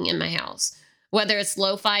playing in my house, whether it's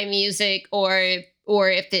lo-fi music or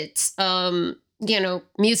if it's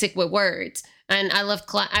music with words. And I love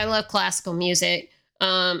classical music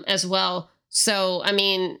as well. So, I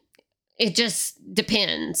mean, it just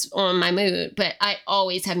depends on my mood, but I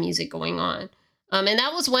always have music going on. And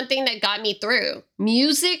that was one thing that got me through.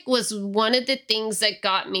 Music was one of the things that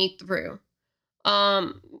got me through.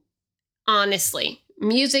 Honestly,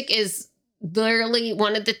 music is literally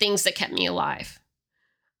one of the things that kept me alive.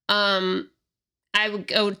 I would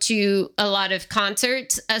go to a lot of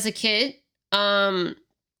concerts as a kid.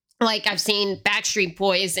 Like, I've seen Backstreet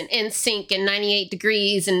Boys and NSYNC and 98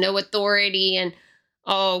 Degrees and No Authority, and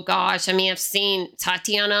oh gosh, I mean, I've seen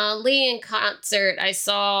Tatiana Ali in concert. I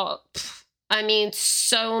saw, I mean,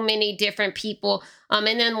 so many different people. And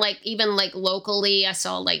then, like, even like locally, I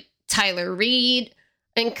saw like Tyler Reed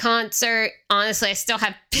in concert. Honestly, I still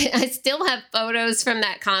have photos from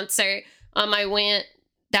that concert.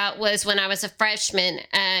 That was when I was a freshman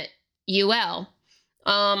at UL.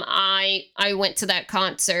 I went to that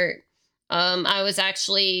concert. I was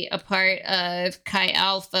actually a part of Chi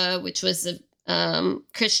Alpha, which was a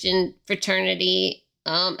Christian fraternity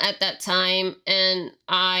at that time, and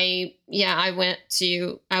I went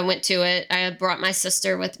to it. I had brought my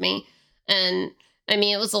sister with me, and I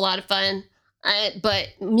mean, it was a lot of fun. But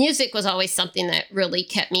music was always something that really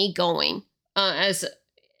kept me going.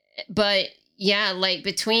 But yeah, like,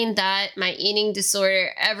 between that, my eating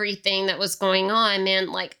disorder, everything that was going on,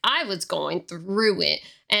 man, like, I was going through it,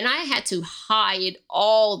 and I had to hide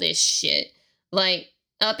all this shit, like,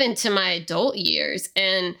 up into my adult years.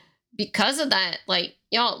 And because of that, like,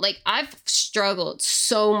 y'all, like, I've struggled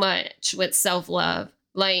so much with self-love.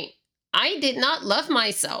 Like, I did not love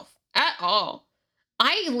myself at all.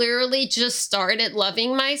 I literally just started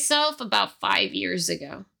loving myself about 5 years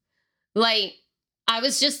ago. Like, I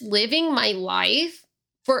was just living my life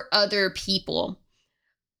for other people.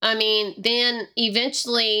 I mean, then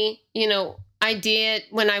eventually, I did,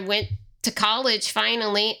 when I went to college,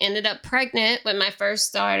 finally ended up pregnant with my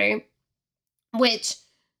first daughter, which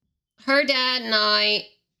her dad and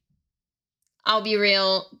I'll be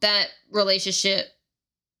real, that relationship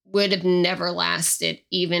would have never lasted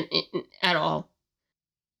even at all.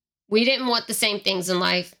 We didn't want the same things in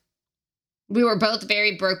life. We were both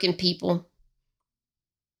very broken people.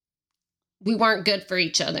 We weren't good for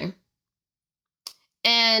each other.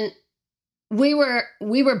 And we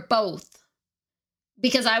were both,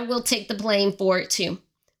 because I will take the blame for it too,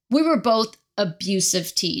 we were both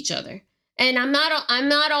abusive to each other. And I'm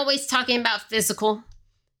not always talking about physical.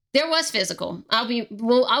 There was physical. I'll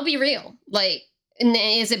be real. Like,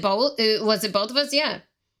 is it both? Was it both of us? Yeah.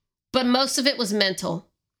 But most of it was mental.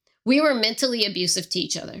 We were mentally abusive to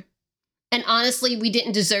each other. And honestly, we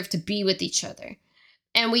didn't deserve to be with each other.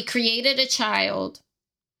 And we created a child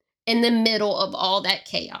in the middle of all that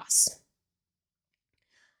chaos.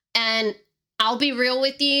 And I'll be real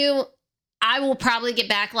with you, I will probably get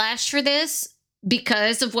backlash for this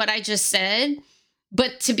because of what I just said.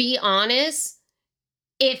 But to be honest,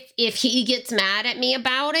 if he gets mad at me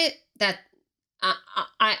about it, that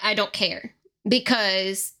I don't care.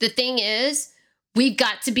 Because the thing is, we've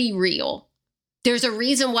got to be real. There's a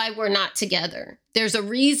reason why we're not together. There's a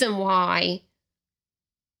reason why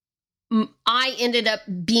I ended up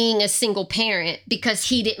being a single parent, because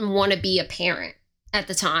he didn't want to be a parent at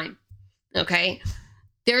the time. Okay?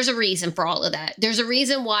 There's a reason for all of that. There's a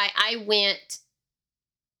reason why I went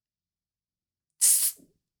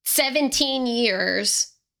 17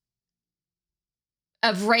 years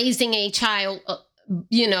of raising a child,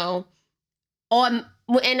 on,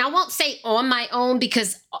 and I won't say on my own,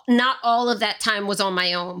 because not all of that time was on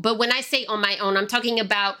my own. But when I say on my own, I'm talking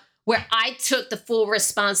about where I took the full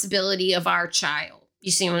responsibility of our child.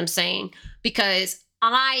 You see what I'm saying? Because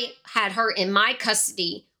I had her in my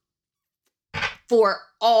custody for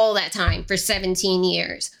all that time, for 17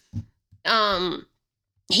 years.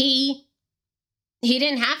 He he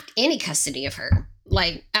didn't have any custody of her,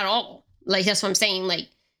 like at all. Like, that's what I'm saying. Like,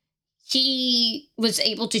 he was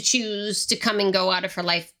able to choose to come and go out of her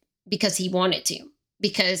life because he wanted to,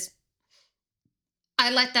 because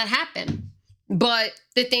I let that happen. But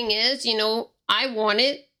the thing is, I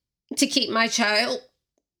wanted to keep my child.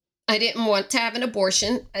 I didn't want to have an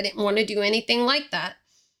abortion. I didn't want to do anything like that.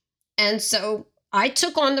 And so I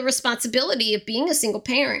took on the responsibility of being a single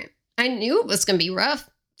parent. I knew it was going to be rough.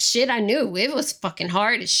 Shit, I knew it was fucking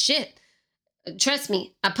hard as shit. Trust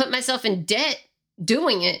me, I put myself in debt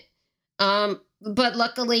doing it. But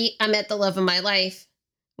luckily, I met the love of my life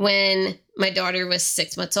when my daughter was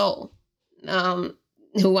 6 months old,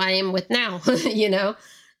 who I am with now,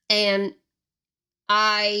 and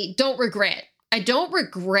I don't regret. I don't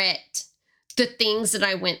regret the things that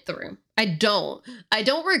I went through. I don't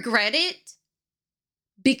regret it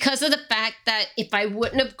because of the fact that if I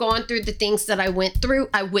wouldn't have gone through the things that I went through,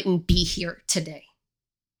 I wouldn't be here today.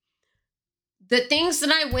 The things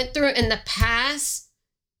that I went through in the past,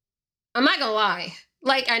 I'm not gonna lie.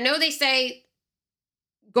 Like, I know they say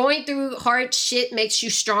going through hard shit makes you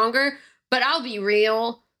stronger, but I'll be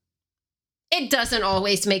real. It doesn't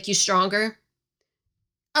always make you stronger.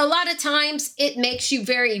 A lot of times it makes you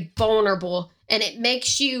very vulnerable, and it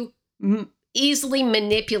makes you easily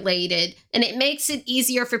manipulated, and it makes it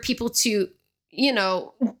easier for people to,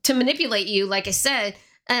 to manipulate you, like I said.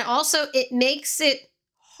 And also it makes it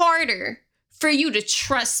harder for you to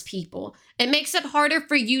trust people. It makes it harder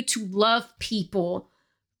for you to love people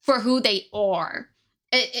for who they are.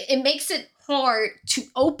 It makes it hard to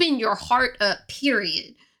open your heart up,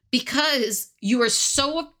 period, because you are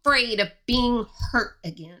so afraid of being hurt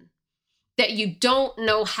again that you don't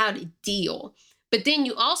know how to deal. But then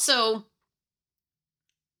you also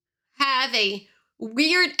have a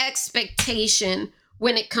weird expectation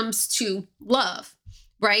when it comes to love,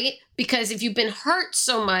 right? Because if you've been hurt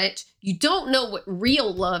so much, you don't know what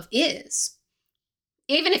real love is,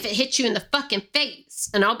 even if it hits you in the fucking face.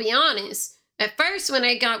 And I'll be honest, at first when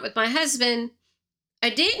I got with my husband, I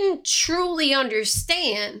didn't truly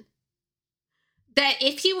understand that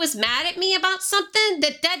if he was mad at me about something,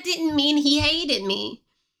 that didn't mean he hated me.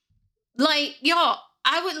 Like, y'all,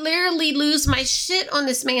 I would literally lose my shit on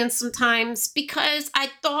this man sometimes because I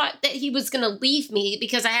thought that he was going to leave me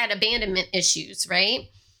because I had abandonment issues, right?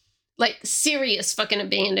 Like, serious fucking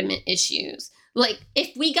abandonment issues. Like,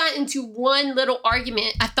 if we got into one little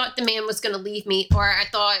argument, I thought the man was going to leave me, or I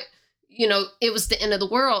thought, it was the end of the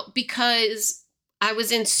world, because I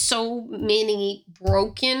was in so many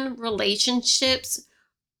broken relationships,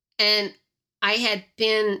 and I had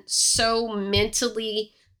been so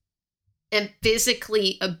mentally and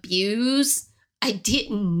physically abused. I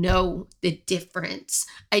didn't know the difference.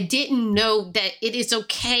 I didn't know that it is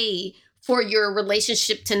okay for your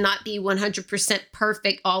relationship to not be 100%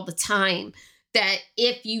 perfect all the time. That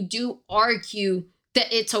if you do argue,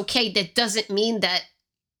 that it's okay. That doesn't mean that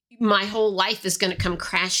my whole life is going to come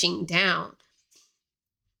crashing down.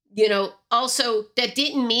 Also, that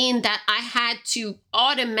didn't mean that I had to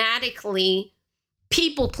automatically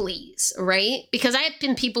people please, right? Because I had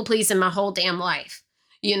been people pleasing my whole damn life,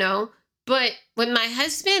 But with my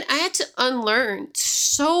husband, I had to unlearn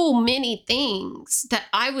so many things that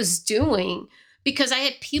I was doing because I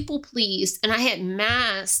had people pleased and I had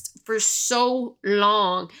masked for so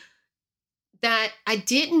long that I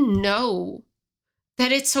didn't know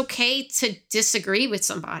that it's okay to disagree with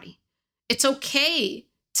somebody. It's okay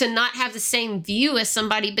to not have the same view as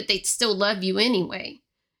somebody, but they'd still love you anyway.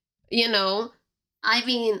 I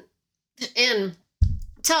mean, and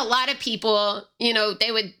to a lot of people,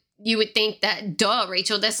 you would think that, duh,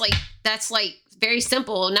 Rachel, that's like very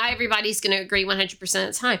simple. Not everybody's going to agree 100%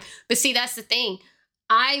 of the time. But see, that's the thing.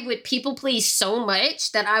 I would people please so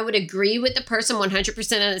much that I would agree with the person 100%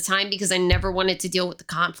 of the time because I never wanted to deal with the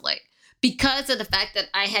conflict, because of the fact that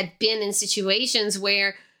I had been in situations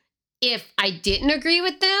where if I didn't agree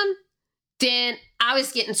with them, then I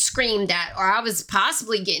was getting screamed at, or I was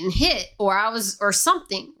possibly getting hit, or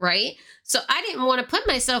something, right? So I didn't want to put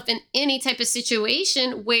myself in any type of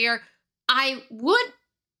situation where I would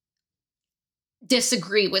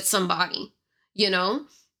disagree with somebody,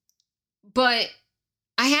 But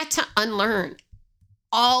I had to unlearn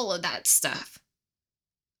all of that stuff,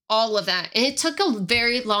 all of that. And it took a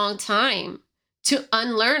very long time to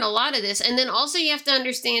unlearn a lot of this. And then also you have to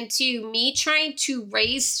understand too, me trying to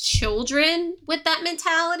raise children with that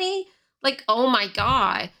mentality, like, oh my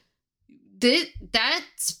God,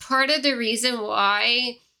 that's part of the reason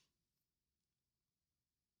why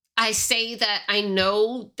I say that I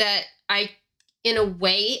know that in a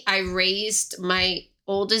way, I raised my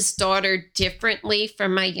oldest daughter differently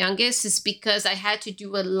from my youngest is because I had to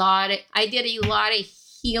do I did a lot of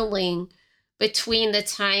healing between the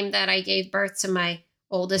time that I gave birth to my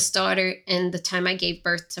oldest daughter and the time I gave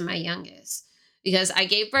birth to my youngest. Because I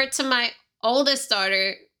gave birth to my oldest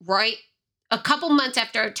daughter right a couple months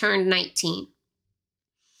after I turned 19.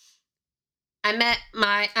 I met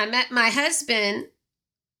my husband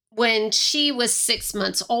when she was 6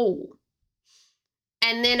 months old.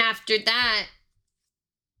 And then after that,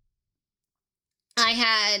 I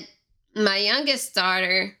had my youngest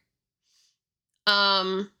daughter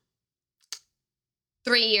 3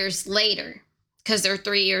 years later, because they're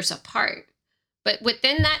 3 years apart. But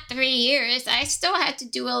within that 3 years, I still had to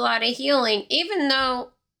do a lot of healing, even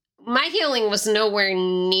though my healing was nowhere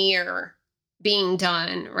near being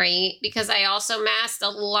done, right? Because I also masked a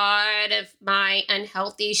lot of my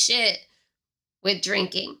unhealthy shit with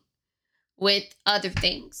drinking, with other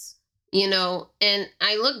things, and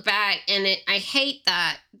I look back and I hate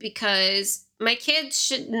that, because I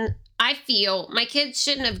feel my kids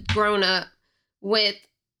shouldn't have grown up with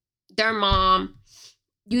their mom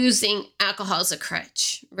using alcohol as a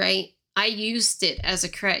crutch, right? I used it as a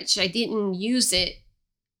crutch. I didn't use it,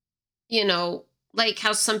 like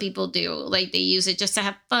how some people do. Like they use it just to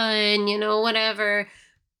have fun, whatever.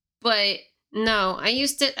 But no, I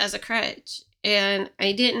used it as a crutch and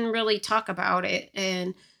I didn't really talk about it.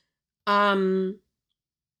 And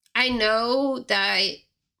I know that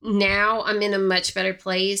now I'm in a much better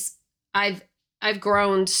place. I've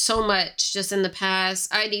grown so much just in the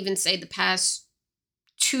past. I'd even say the past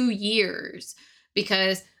 2 years,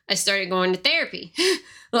 because I started going to therapy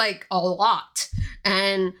like a lot.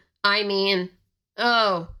 And I mean,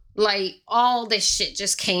 like all this shit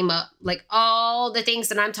just came up. Like all the things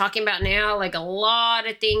that I'm talking about now, like a lot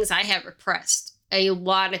of things I have repressed, a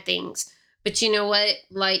lot of things. But you know what?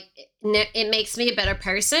 Like it makes me a better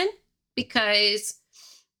person, because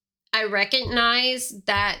I recognize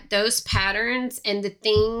that those patterns and the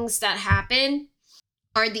things that happen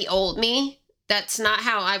are the old me. That's not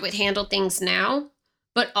how I would handle things now.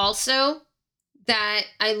 But also that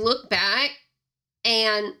I look back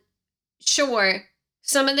and sure,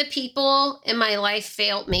 some of the people in my life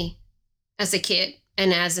failed me as a kid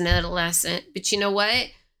and as an adolescent. But you know what?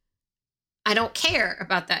 I don't care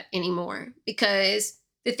about that anymore, because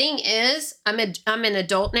the thing is, I'm an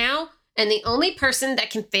adult now, and the only person that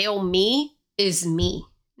can fail me is me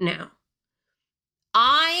now.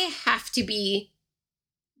 I have to be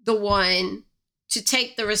the one to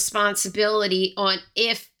take the responsibility on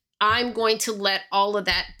if I'm going to let all of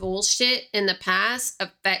that bullshit in the past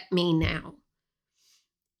affect me now.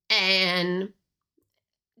 And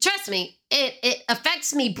trust me, it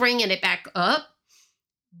affects me bringing it back up.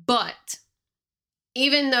 But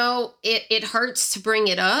even though it hurts to bring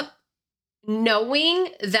it up, knowing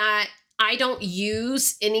that I don't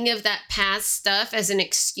use any of that past stuff as an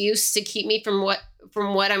excuse to keep me from what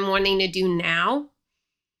I'm wanting to do now,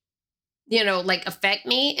 like affect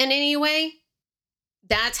me in any way,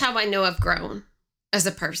 that's how I know I've grown as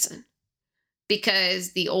a person.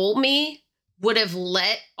 Because the old me would have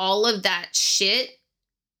let all of that shit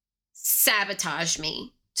sabotage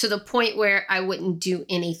me to the point where I wouldn't do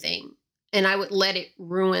anything and I would let it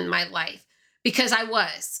ruin my life, because I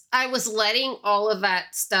was letting all of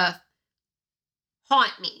that stuff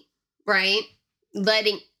haunt me, right?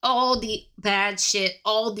 Letting all the bad shit,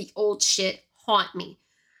 all the old shit haunt me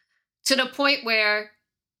to the point where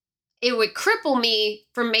it would cripple me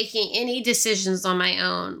from making any decisions on my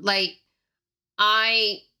own. Like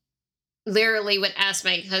I literally would ask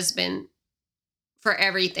my husband for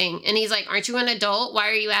everything. And he's like, aren't you an adult? Why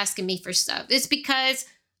are you asking me for stuff? It's because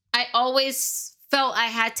I always felt I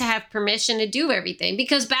had to have permission to do everything,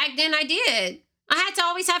 because back then I did. I had to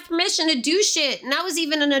always have permission to do shit. And I was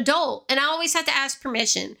even an adult and I always had to ask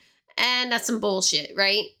permission. And that's some bullshit,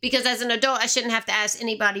 right? Because as an adult, I shouldn't have to ask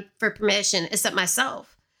anybody for permission except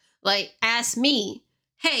myself. Like, ask me,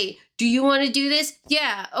 hey, do you want to do this?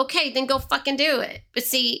 Yeah, okay, then go fucking do it. But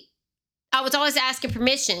see, I was always asking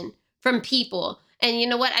permission from people. And you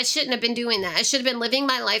know what? I shouldn't have been doing that. I should have been living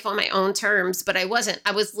my life on my own terms, but I wasn't.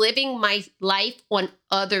 I was living my life on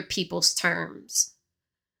other people's terms.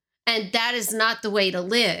 And that is not the way to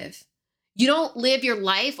live. You don't live your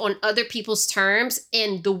life on other people's terms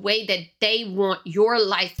in the way that they want your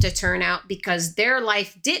life to turn out, because their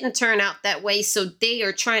life didn't turn out that way. So they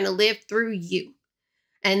are trying to live through you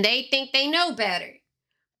and they think they know better.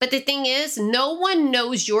 But the thing is, no one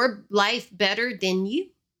knows your life better than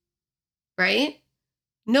you, right?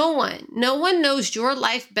 No one knows your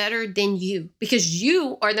life better than you, because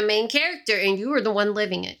you are the main character and you are the one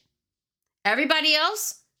living it. Everybody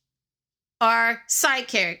else, are side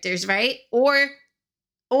characters, right? Or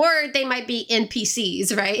they might be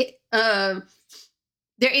NPCs, right?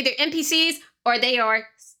 They're either NPCs or they are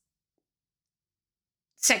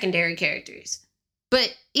secondary characters.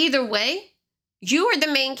 But either way, you are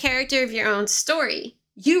the main character of your own story.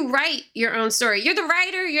 You write your own story. You're the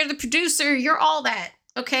writer, you're the producer, you're all that,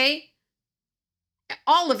 okay?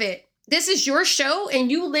 All of it. This is your show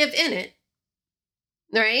and you live in it,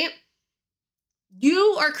 right?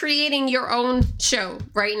 You are creating your own show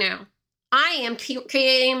right now. I am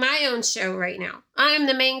creating my own show right now. I am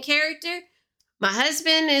the main character. My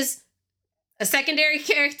husband is a secondary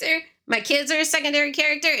character. My kids are a secondary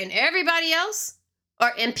character, and everybody else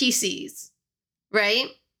are NPCs, right?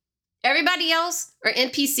 Everybody else are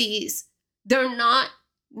NPCs. They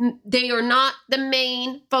are not the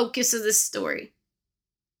main focus of the story.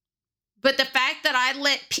 But the fact that I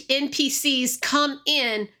let NPCs come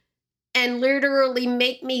in and literally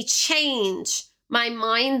make me change my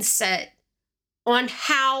mindset on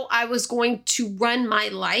how I was going to run my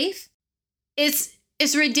life is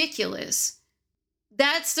ridiculous.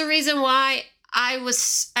 That's the reason why I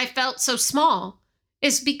felt so small.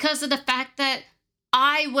 It's because of the fact that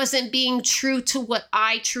I wasn't being true to what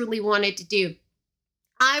I truly wanted to do.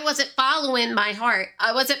 I wasn't following my heart.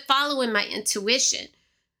 I wasn't following my intuition.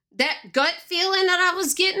 That gut feeling that I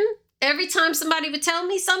was getting every time somebody would tell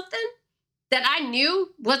me something that I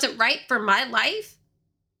knew wasn't right for my life,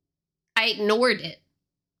 I ignored it.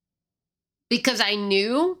 Because I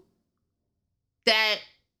knew that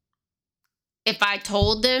if I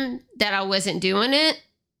told them that I wasn't doing it,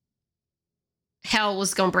 hell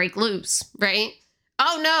was going to break loose, right?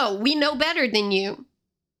 Oh no, we know better than you.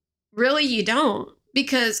 Really, you don't.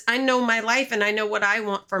 Because I know my life and I know what I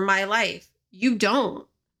want for my life. You don't.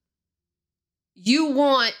 You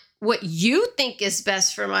want what you think is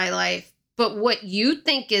best for my life, but what you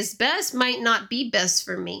think is best might not be best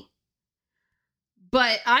for me.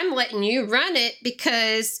 But I'm letting you run it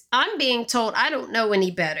because I'm being told I don't know any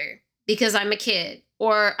better because I'm a kid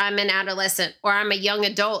or I'm an adolescent or I'm a young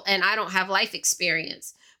adult and I don't have life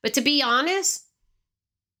experience. But to be honest,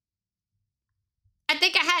 I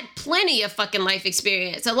think I had plenty of fucking life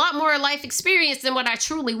experience, a lot more life experience than what I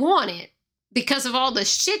truly wanted because of all the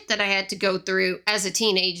shit that I had to go through as a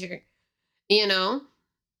teenager. You know,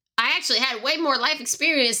 I actually had way more life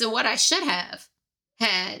experience than what I should have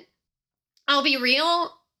had. I'll be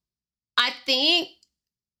real. I think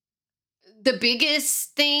the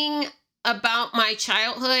biggest thing about my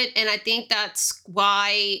childhood, and I think that's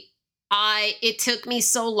why it took me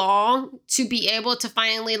so long to be able to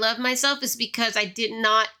finally love myself, is because I did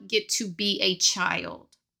not get to be a child.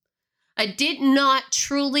 I did not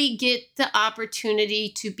truly get the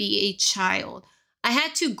opportunity to be a child. I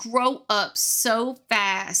had to grow up so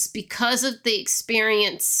fast because of the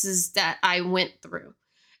experiences that I went through.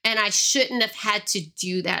 And I shouldn't have had to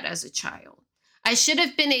do that as a child. I should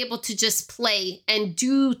have been able to just play and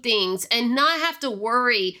do things and not have to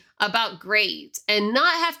worry about grades and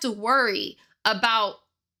not have to worry about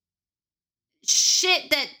shit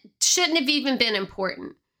that shouldn't have even been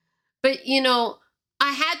important. But, you know,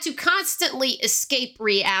 I had to constantly escape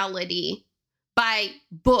reality by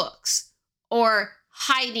books or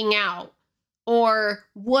hiding out or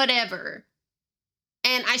whatever.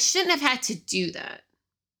 And I shouldn't have had to do that.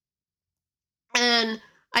 And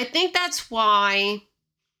I think that's why,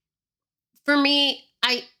 for me,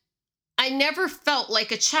 I never felt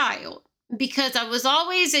like a child because I was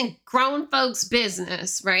always in grown folks'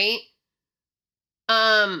 business, right?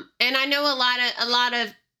 And I know a lot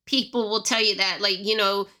of people will tell you that, like,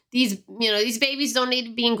 these babies don't need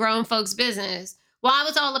to be in grown folks' business. Well, I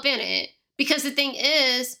was all up in it because the thing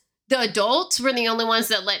is, the adults were the only ones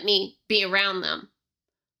that let me be around them.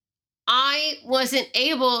 I wasn't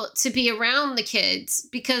able to be around the kids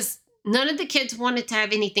because none of the kids wanted to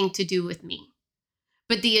have anything to do with me.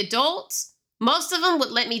 But the adults, most of them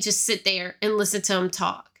would let me just sit there and listen to them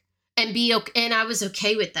talk and be okay. And I was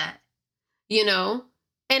okay with that, you know?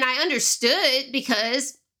 And I understood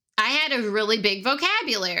because I had a really big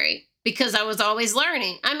vocabulary because I was always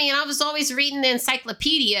learning. I mean, I was always reading the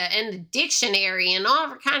encyclopedia and the dictionary and all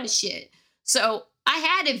that kind of shit. So I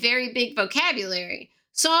had a very big vocabulary.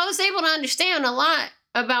 So I was able to understand a lot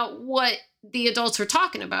about what the adults were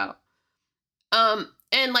talking about.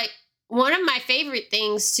 And like one of my favorite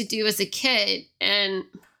things to do as a kid, and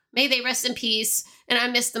may they rest in peace, and I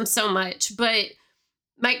miss them so much, but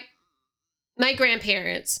my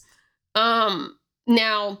grandparents,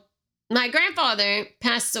 now my grandfather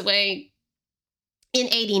passed away in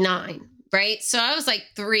 89, right? So I was like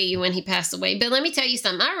 3 when he passed away. But let me tell you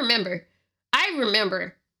something. I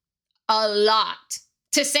remember a lot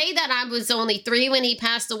to say that I was only 3 when he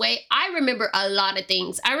passed away, I remember a lot of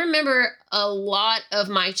things. I remember a lot of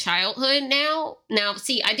my childhood now. Now,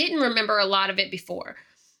 see, I didn't remember a lot of it before.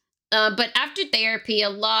 But after therapy, a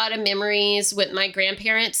lot of memories with my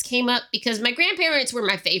grandparents came up because my grandparents were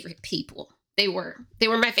my favorite people. They were. They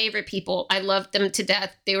were my favorite people. I loved them to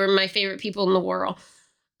death. They were my favorite people in the world.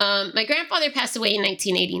 My grandfather passed away in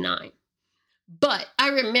 1989. But I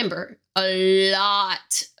remember a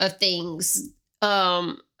lot of things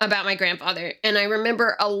about my grandfather. And I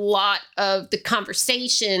remember a lot of the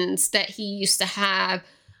conversations that he used to have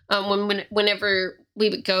whenever we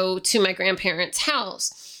would go to my grandparents'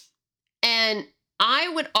 house. And I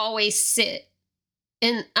would always sit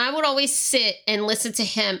and listen to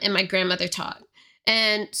him and my grandmother talk.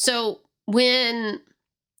 And so when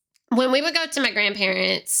we would go to my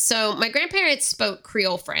grandparents, so my grandparents spoke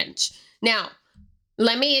Creole French. Now,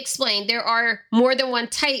 let me explain. There are more than one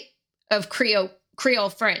type of Creole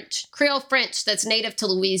French. Creole French that's native to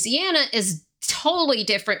Louisiana is totally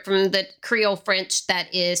different from the Creole French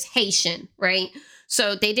that is Haitian, right?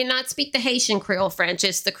 So they did not speak the Haitian Creole French.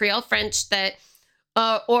 It's the Creole French that,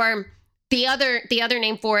 or the other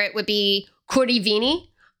name for it would be Corivini.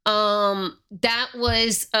 That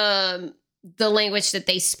was the language that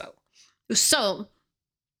they spoke. So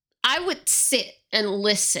I would sit and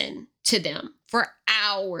listen to them for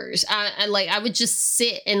hours. I would just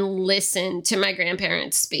sit and listen to my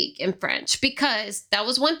grandparents speak in French, because that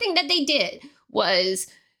was one thing that they did, was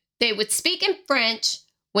they would speak in French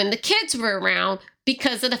when the kids were around,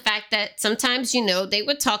 because of the fact that sometimes, they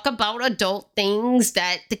would talk about adult things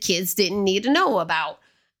that the kids didn't need to know about.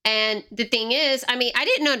 And the thing is, I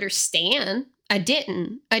didn't understand. I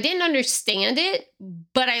didn't understand it,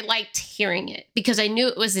 but I liked hearing it because I knew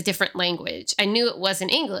it was a different language. I knew it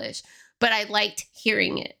wasn't English, but I liked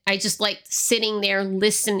hearing it. I just liked sitting there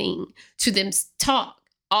listening to them talk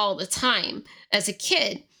all the time as a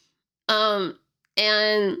kid. And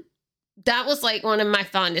that was like one of my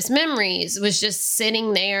fondest memories, was just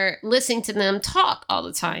sitting there listening to them talk all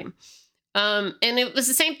the time. And it was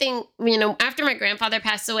the same thing, after my grandfather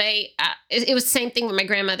passed away, it was the same thing with my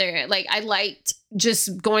grandmother. Like, I liked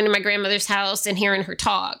just going to my grandmother's house and hearing her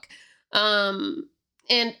talk. And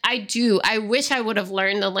I wish I would have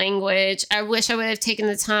learned the language. I wish I would have taken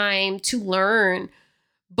the time to learn.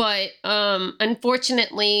 But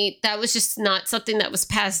unfortunately, that was just not something that was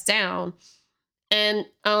passed down. And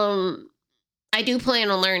I do plan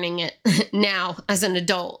on learning it now as an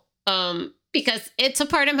adult. Because it's a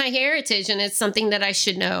part of my heritage and it's something that I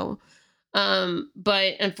should know.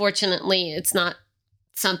 But unfortunately, it's not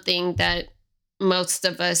something that most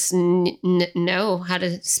of us know how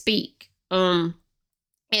to speak. And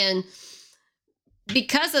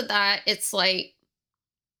because of that, it's like,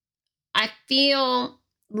 I feel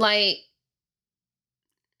like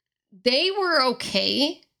they were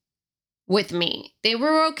okay with me. They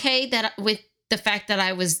were okay with the fact that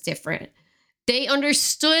I was different. They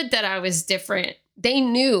understood that I was different. They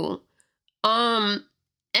knew. And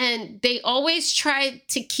they always tried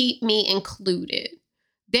to keep me included.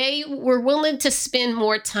 They were willing to spend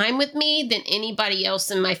more time with me than anybody else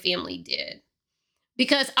in my family did.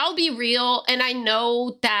 Because I'll be real, and I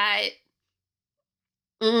know that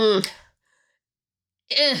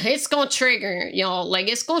it's going to trigger y'all. Like,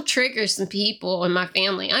 it's going to trigger some people in my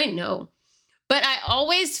family. I know. But I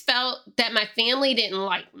always felt that my family didn't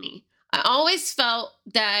like me. I always felt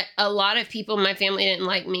that a lot of people in my family didn't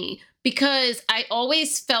like me because I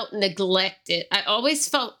always felt neglected. I always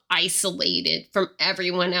felt isolated from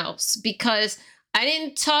everyone else because I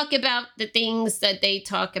didn't talk about the things that they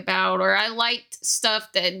talk about, or I liked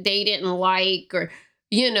stuff that they didn't like, or,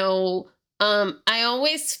 I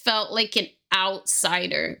always felt like an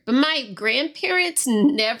outsider. But my grandparents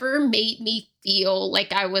never made me feel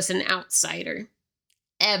like I was an outsider,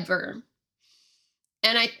 ever.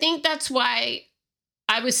 And I think that's why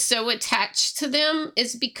I was so attached to them,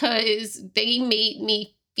 is because they made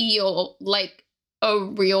me feel like a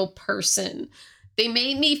real person. They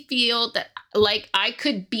made me feel that like I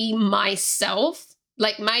could be myself,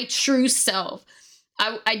 like my true self.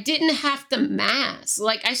 I didn't have to mask.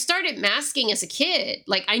 Like, I started masking as a kid.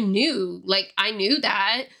 Like, I knew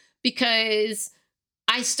that because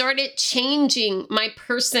I started changing my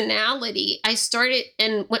personality.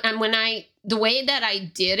 The way that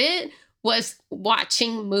I did it was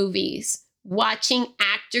watching movies, watching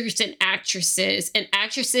actors and actresses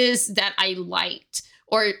that I liked,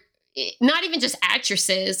 or not even just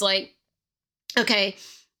actresses. Like, okay,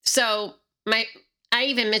 so I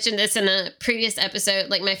even mentioned this in a previous episode.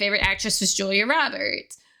 Like, my favorite actress was Julia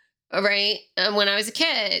Roberts. right? When I was a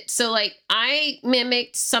kid. So like I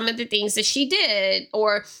mimicked some of the things that she did,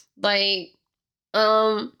 or like,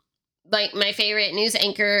 um, like my favorite news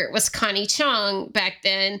anchor was Connie Chung back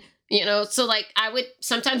then, so like I would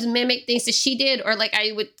sometimes mimic things that she did, or like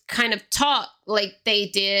I would kind of talk like they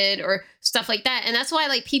did or stuff like that. And that's why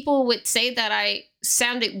like people would say that I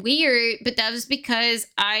sounded weird, but that was because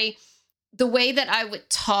the way that I would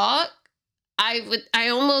talk, I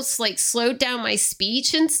almost like slowed down my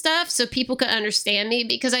speech and stuff so people could understand me,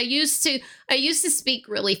 because I used to speak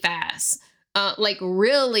really fast. Like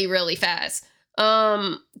really, really fast.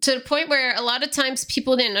 To the point where a lot of times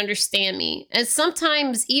people didn't understand me. And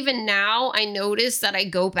sometimes even now I notice that I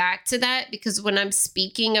go back to that, because when I'm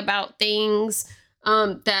speaking about things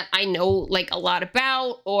that I know like a lot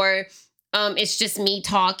about, or it's just me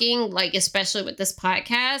talking, like especially with this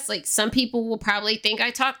podcast, like some people will probably think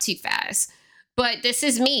I talk too fast. But this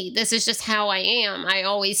is me. This is just how I am. I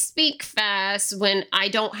always speak fast when I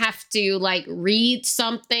don't have to like read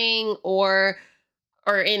something or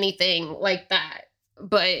anything like that.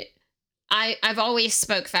 But I've always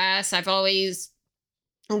spoke fast.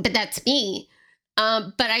 But that's me.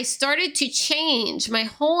 But I started to change my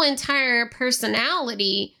whole entire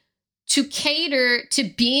personality to cater to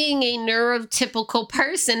being a neurotypical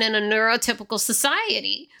person in a neurotypical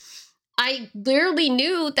society. I literally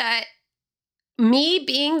knew that me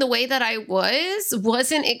being the way that I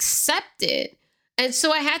wasn't accepted. And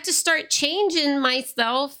so I had to start changing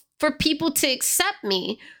myself for people to accept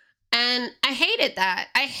me. And I hated that.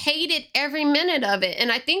 I hated every minute of it.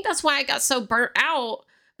 And I think that's why I got so burnt out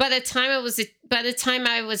by the time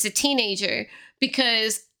I was a teenager,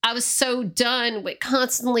 because I was so done with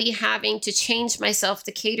constantly having to change myself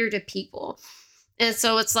to cater to people. And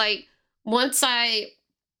so it's like once I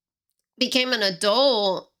became an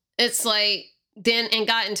adult, it's like then and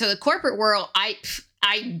got into the corporate world, I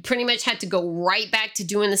pretty much had to go right back to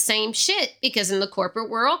doing the same shit, because in the corporate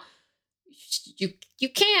world, you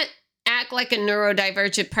can't act like a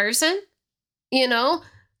neurodivergent person, you know?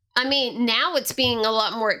 I mean, now it's being a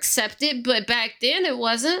lot more accepted, but back then it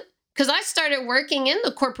wasn't. Because I started working in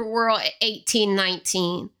the corporate world at 18,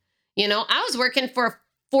 19. I was working for a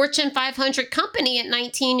Fortune 500 company at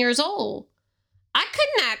 19 years old. I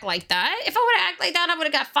couldn't act like that. If I would have acted like that, I would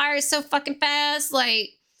have got fired so fucking fast. Like,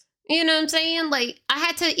 you know what I'm saying? Like, I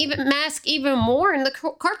had to even mask even more in the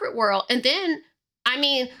corporate world. And then, I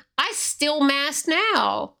mean, I still mask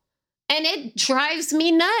now. And it drives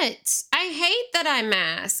me nuts. I hate that I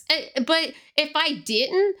mask. But if I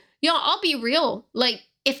didn't, y'all, I'll be real. Like,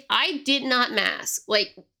 if I did not mask,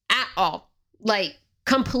 like, at all, like,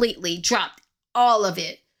 completely dropped all of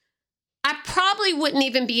it, I probably wouldn't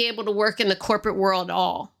even be able to work in the corporate world at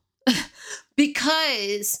all,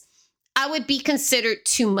 because I would be considered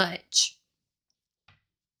too much,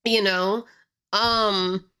 you know?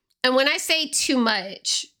 And when I say too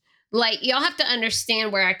much, like y'all have to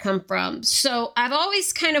understand where I come from. So I've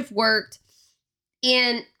always kind of worked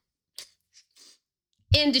in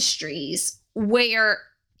industries where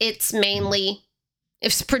it's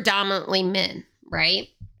predominantly men, right?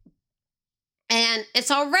 And it's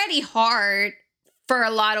already hard for a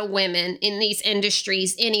lot of women in these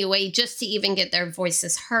industries anyway, just to even get their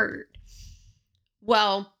voices heard.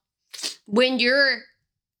 Well, when you're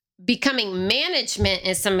becoming management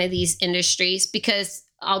in some of these industries, because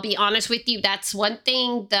I'll be honest with you, that's one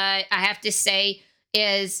thing that I have to say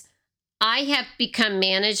is I have become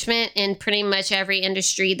management in pretty much every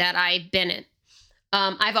industry that I've been in.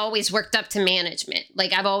 I've always worked up to management.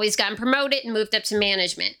 Like I've always gotten promoted and moved up to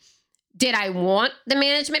management. Did I want the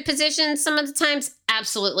management position some of the times?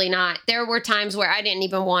 Absolutely not. There were times where I didn't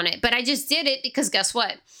even want it, but I just did it because guess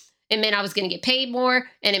what? It meant I was going to get paid more,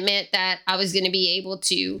 and it meant that I was going to be able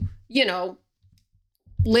to,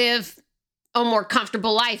 live a more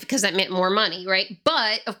comfortable life, because that meant more money, right?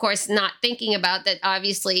 But of course, not thinking about that,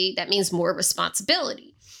 obviously, that means more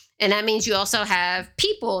responsibility. And that means you also have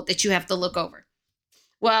people that you have to look over.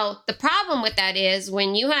 Well, the problem with that is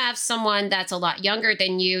when you have someone that's a lot younger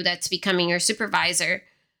than you that's becoming your supervisor,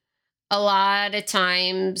 a lot of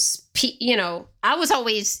times, I was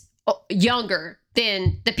always younger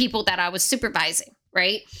than the people that I was supervising,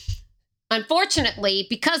 right? Unfortunately,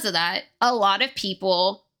 because of that, a lot of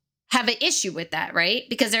people have an issue with that, right?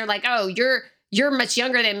 Because they're like, oh, you're much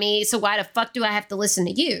younger than me, so why the fuck do I have to listen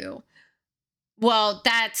to you? Well,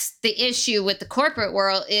 that's the issue with the corporate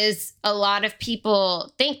world is a lot of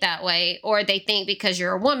people think that way, or they think because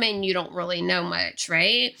you're a woman, you don't really know much,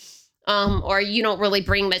 right? Or you don't really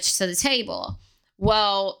bring much to the table.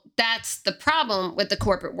 Well, that's the problem with the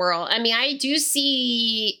corporate world. I mean, I do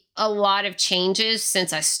see a lot of changes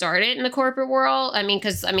since I started in the corporate world.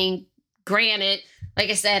 Granted, like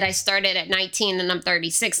I said, I started at 19 and I'm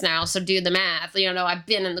 36 now. So do the math. I've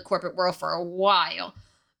been in the corporate world for a while.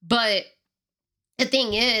 But the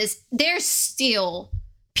thing is, there's still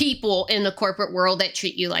people in the corporate world that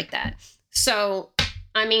treat you like that. So,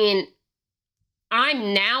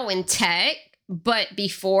 I'm now in tech, but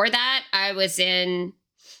before that, I was in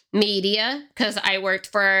media because I worked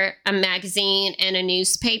for a magazine and a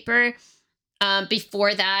newspaper.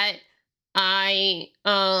 Before that, I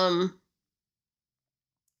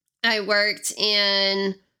I worked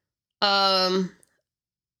in um,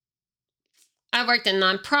 a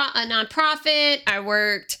nonprofit. I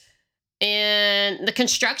worked in the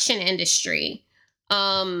construction industry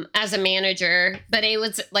as a manager, but it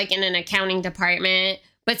was like in an accounting department.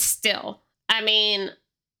 But still, I mean,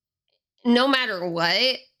 no matter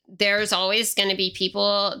what, there's always going to be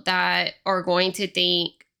people that are going to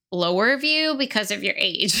think lower of you because of your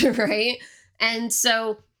age, right? And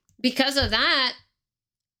so, because of that,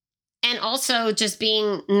 and also just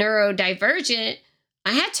being neurodivergent,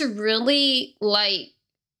 I had to really I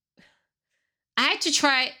had to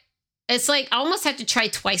try. It's like I almost had to try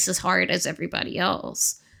twice as hard as everybody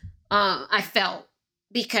else. I felt,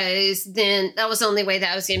 because then that was the only way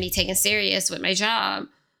that I was going to be taken serious with my job.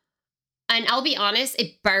 And I'll be honest,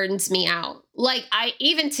 it burns me out. Like,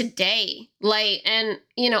 even today,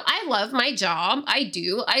 I love my job. I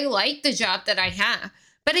do. I like the job that I have,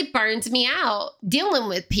 but it burns me out dealing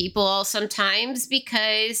with people sometimes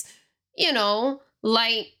because,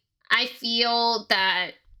 I feel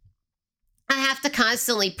that I have to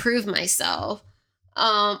constantly prove myself.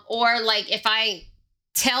 Or like if I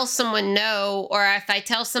tell someone no, or if I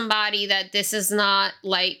tell somebody that this is not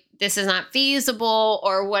feasible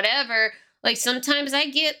or whatever, like sometimes I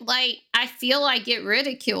feel I get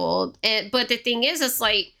ridiculed. But the thing is, it's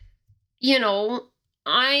like,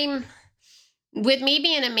 I'm with me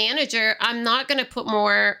being a manager, I'm not going to put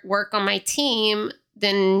more work on my team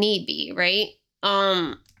than need be, right?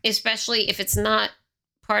 Especially if it's not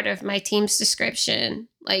part of my team's description.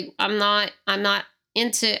 Like I'm not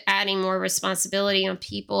into adding more responsibility on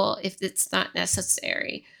people if it's not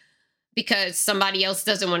necessary, because somebody else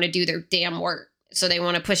doesn't want to do their damn work. So they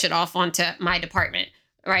want to push it off onto my department,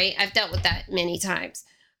 right? I've dealt with that many times.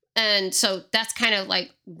 And so that's kind of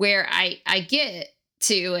like where I get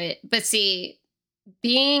to it. But see,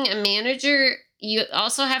 being a manager, you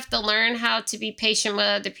also have to learn how to be patient with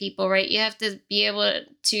other people, right? You have to be able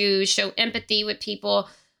to show empathy with people,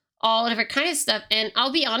 all different kind of stuff. And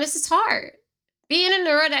I'll be honest, it's hard. Being a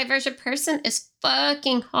neurodivergent person is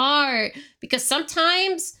fucking hard because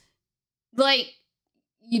sometimes, like,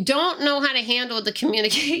 you don't know how to handle the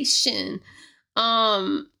communication.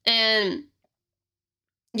 And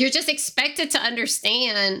you're just expected to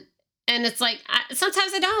understand. And it's like,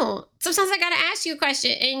 sometimes I don't. Sometimes I got to ask you a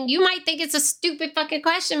question. And you might think it's a stupid fucking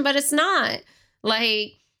question, but it's not.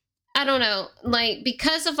 Like, I don't know. Like,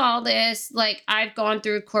 because of all this, like, I've gone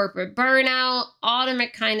through corporate burnout, all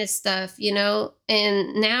that kind of stuff,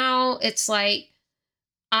 And now it's like,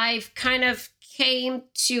 I've kind of came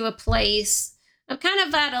to a place. I'm kind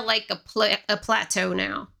of at a plateau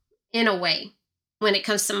now, in a way, when it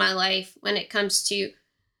comes to my life, when it comes to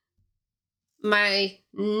my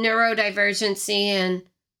neurodivergency and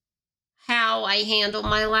how I handle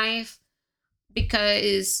my life,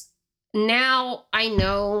 because now I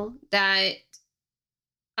know that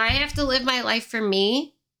I have to live my life for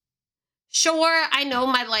me. Sure, I know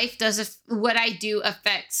my life what I do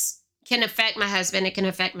can affect my husband. It can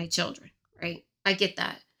affect my children, right? I get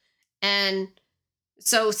that. And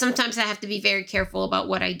so sometimes I have to be very careful about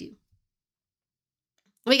what I do.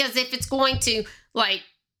 Because if it's going to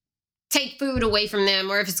take food away from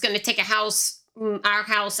them, or if it's going to take our house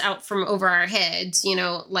out from over our heads,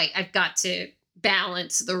 I've got to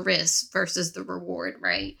balance the risk versus the reward,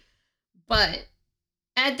 right? But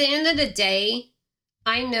at the end of the day,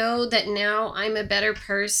 I know that now I'm a better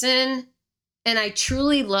person and I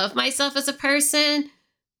truly love myself as a person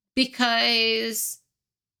because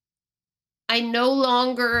I no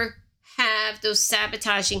longer have those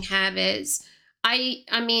sabotaging habits. I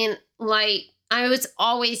was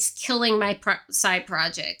always killing my side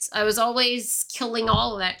projects. I was always killing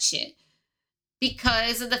all of that shit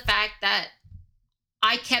because of the fact that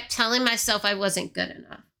I kept telling myself I wasn't good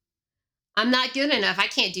enough. I'm not good enough. I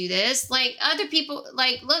can't do this. Like other people,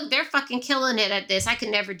 look, they're fucking killing it at this. I could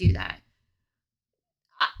never do that.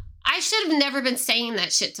 I should have never been saying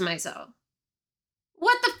that shit to myself.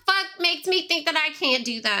 What the fuck makes me think that I can't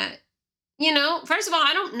do that? First of all,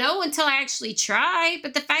 I don't know until I actually try,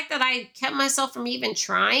 but the fact that I kept myself from even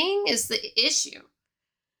trying is the issue.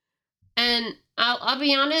 And I'll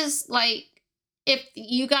be honest, like, if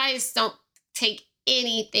you guys don't take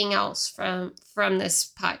anything else from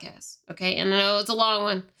this podcast, okay? And I know it's a long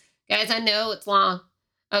one. Guys, I know it's long.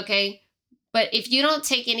 Okay? But if you don't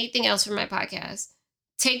take anything else from my podcast,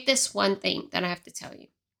 take this one thing that I have to tell you.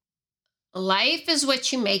 Life is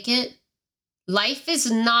what you make it. Life is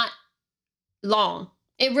not long.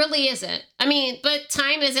 It really isn't. I mean, but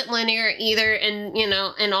time isn't linear either, and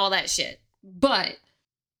and all that shit. But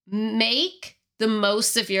make the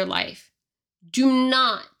most of your life. Do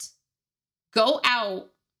not go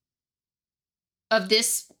out of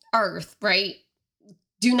this earth, right?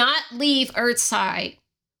 Do not leave Earth's side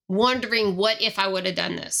wondering, what if I would have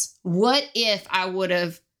done this? What if I would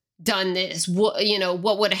have done this? What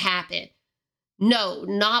would have happened? No,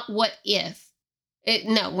 not what if.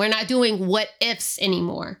 No, we're not doing what ifs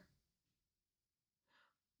anymore.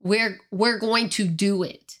 We're going to do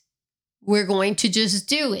it. We're going to just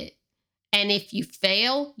do it. And if you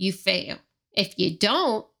fail, you fail. If you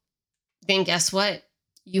don't, then guess what?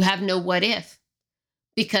 You have no what if,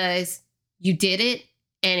 because you did it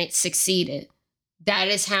and it succeeded. That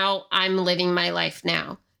is how I'm living my life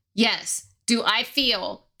now. Yes. Do I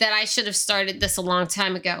feel that I should have started this a long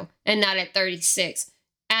time ago and not at 36?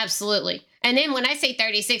 Absolutely. And then when I say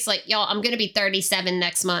 36, like, y'all, I'm going to be 37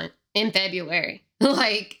 next month in February.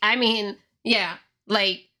 Like, I mean, yeah,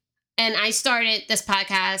 like, and I started this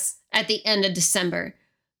podcast at the end of December.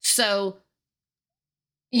 So,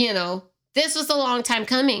 this was a long time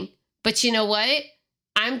coming. But you know what?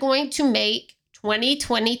 I'm going to make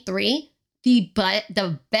 2023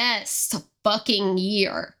 the best fucking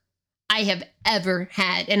year I have ever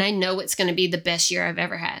had. And I know it's going to be the best year I've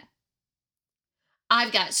ever had.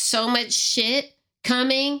 I've got so much shit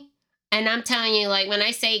coming. And I'm telling you, like, when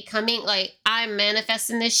I say coming, like, I'm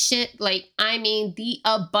manifesting this shit. Like, I mean, the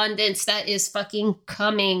abundance that is fucking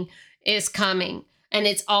coming is coming. And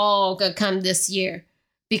it's all gonna come this year.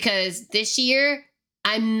 Because this year,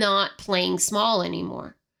 I'm not playing small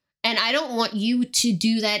anymore. And I don't want you to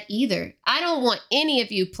do that either. I don't want any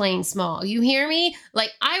of you playing small. You hear me?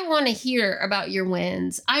 Like, I want to hear about your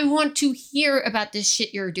wins. I want to hear about the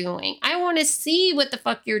shit you're doing. I want to see what the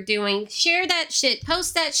fuck you're doing. Share that shit.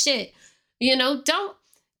 Post that shit. Don't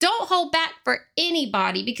hold back for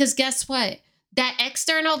anybody, because guess what? That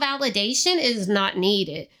external validation is not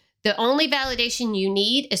needed. The only validation you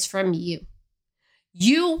need is from you.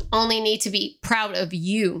 You only need to be proud of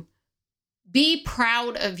you. Be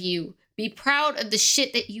proud of you. Be proud of the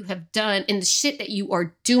shit that you have done and the shit that you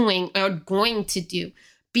are doing or going to do.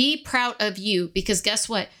 Be proud of you, because guess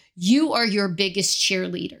what? You are your biggest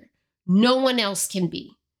cheerleader. No one else can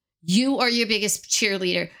be. You are your biggest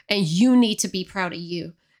cheerleader, and you need to be proud of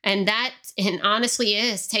you. And honestly,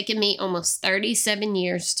 it has taken me almost 37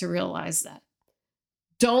 years to realize that.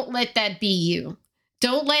 Don't let that be you.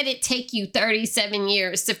 Don't let it take you 37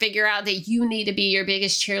 years to figure out that you need to be your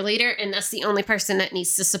biggest cheerleader, and that's the only person that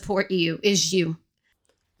needs to support you is you.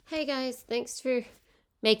 Hey guys, thanks for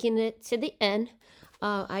making it to the end.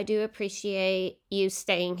 I do appreciate you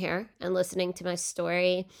staying here and listening to my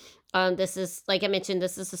story. This is, like I mentioned,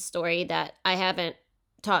 this is a story that I haven't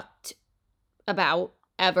talked about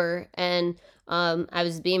ever, and I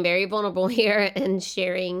was being very vulnerable here and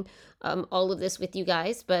sharing all of this with you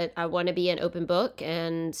guys, but I want to be an open book,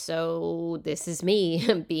 and so this is me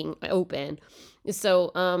being open.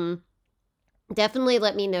 So definitely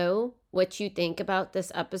let me know what you think about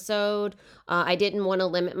this episode. I didn't want to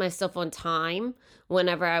limit myself on time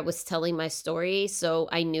whenever I was telling my story, so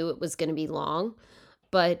I knew it was going to be long.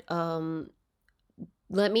 But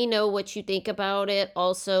let me know what you think about it.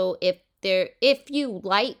 Also, if you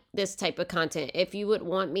like this type of content, if you would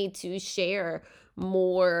want me to share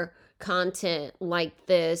more content like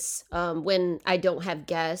this when I don't have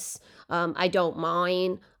guests, I don't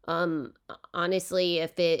mind. Honestly,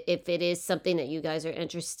 if it is something that you guys are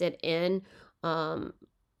interested in,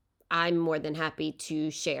 I'm more than happy to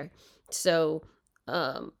share. So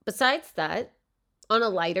besides that, on a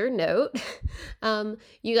lighter note,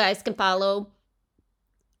 you guys can follow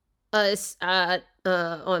us on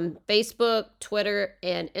Facebook, Twitter,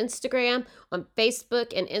 and Instagram. On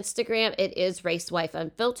Facebook and Instagram, it is Race Wife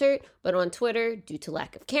Unfiltered, but on Twitter, due to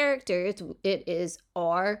lack of characters, it is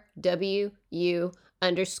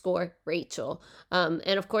RWU_Rachel. And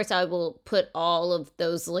of course, I will put all of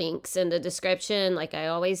those links in the description, like I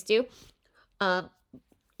always do.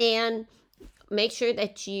 And make sure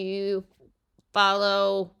that you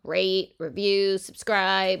follow, rate, review,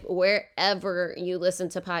 subscribe, wherever you listen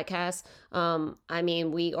to podcasts. I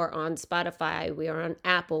mean, we are on Spotify, we are on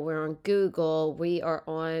Apple, we're on Google, we are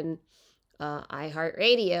on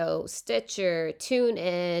iHeartRadio, Stitcher,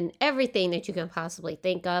 TuneIn, everything that you can possibly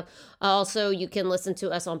think of. Also, you can listen to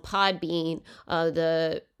us on Podbean.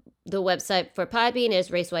 The website for Podbean is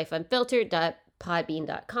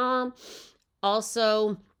racewifeunfiltered.podbean.com.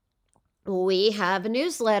 Also, we have a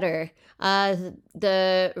newsletter,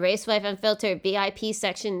 the Racewife Unfiltered VIP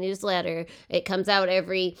section newsletter. It comes out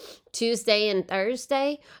every Tuesday and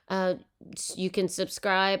Thursday. You can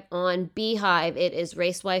subscribe on Beehive. It is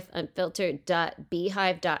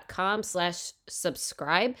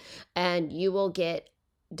racewifeunfiltered.beehive.com/subscribe, and you will get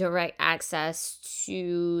direct access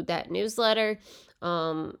to that newsletter.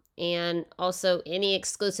 And also any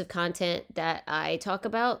exclusive content that I talk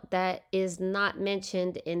about that is not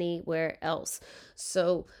mentioned anywhere else.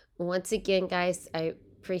 So once again, guys, I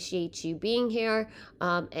appreciate you being here,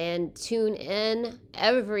 and tune in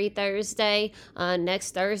every Thursday.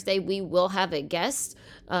 Next Thursday, we will have a guest,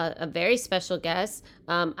 a very special guest.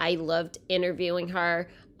 I loved interviewing her,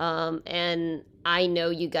 and I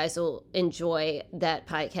know you guys will enjoy that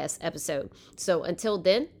podcast episode. So until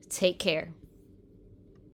then, take care.